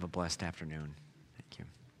 Have a blessed afternoon. Thank you.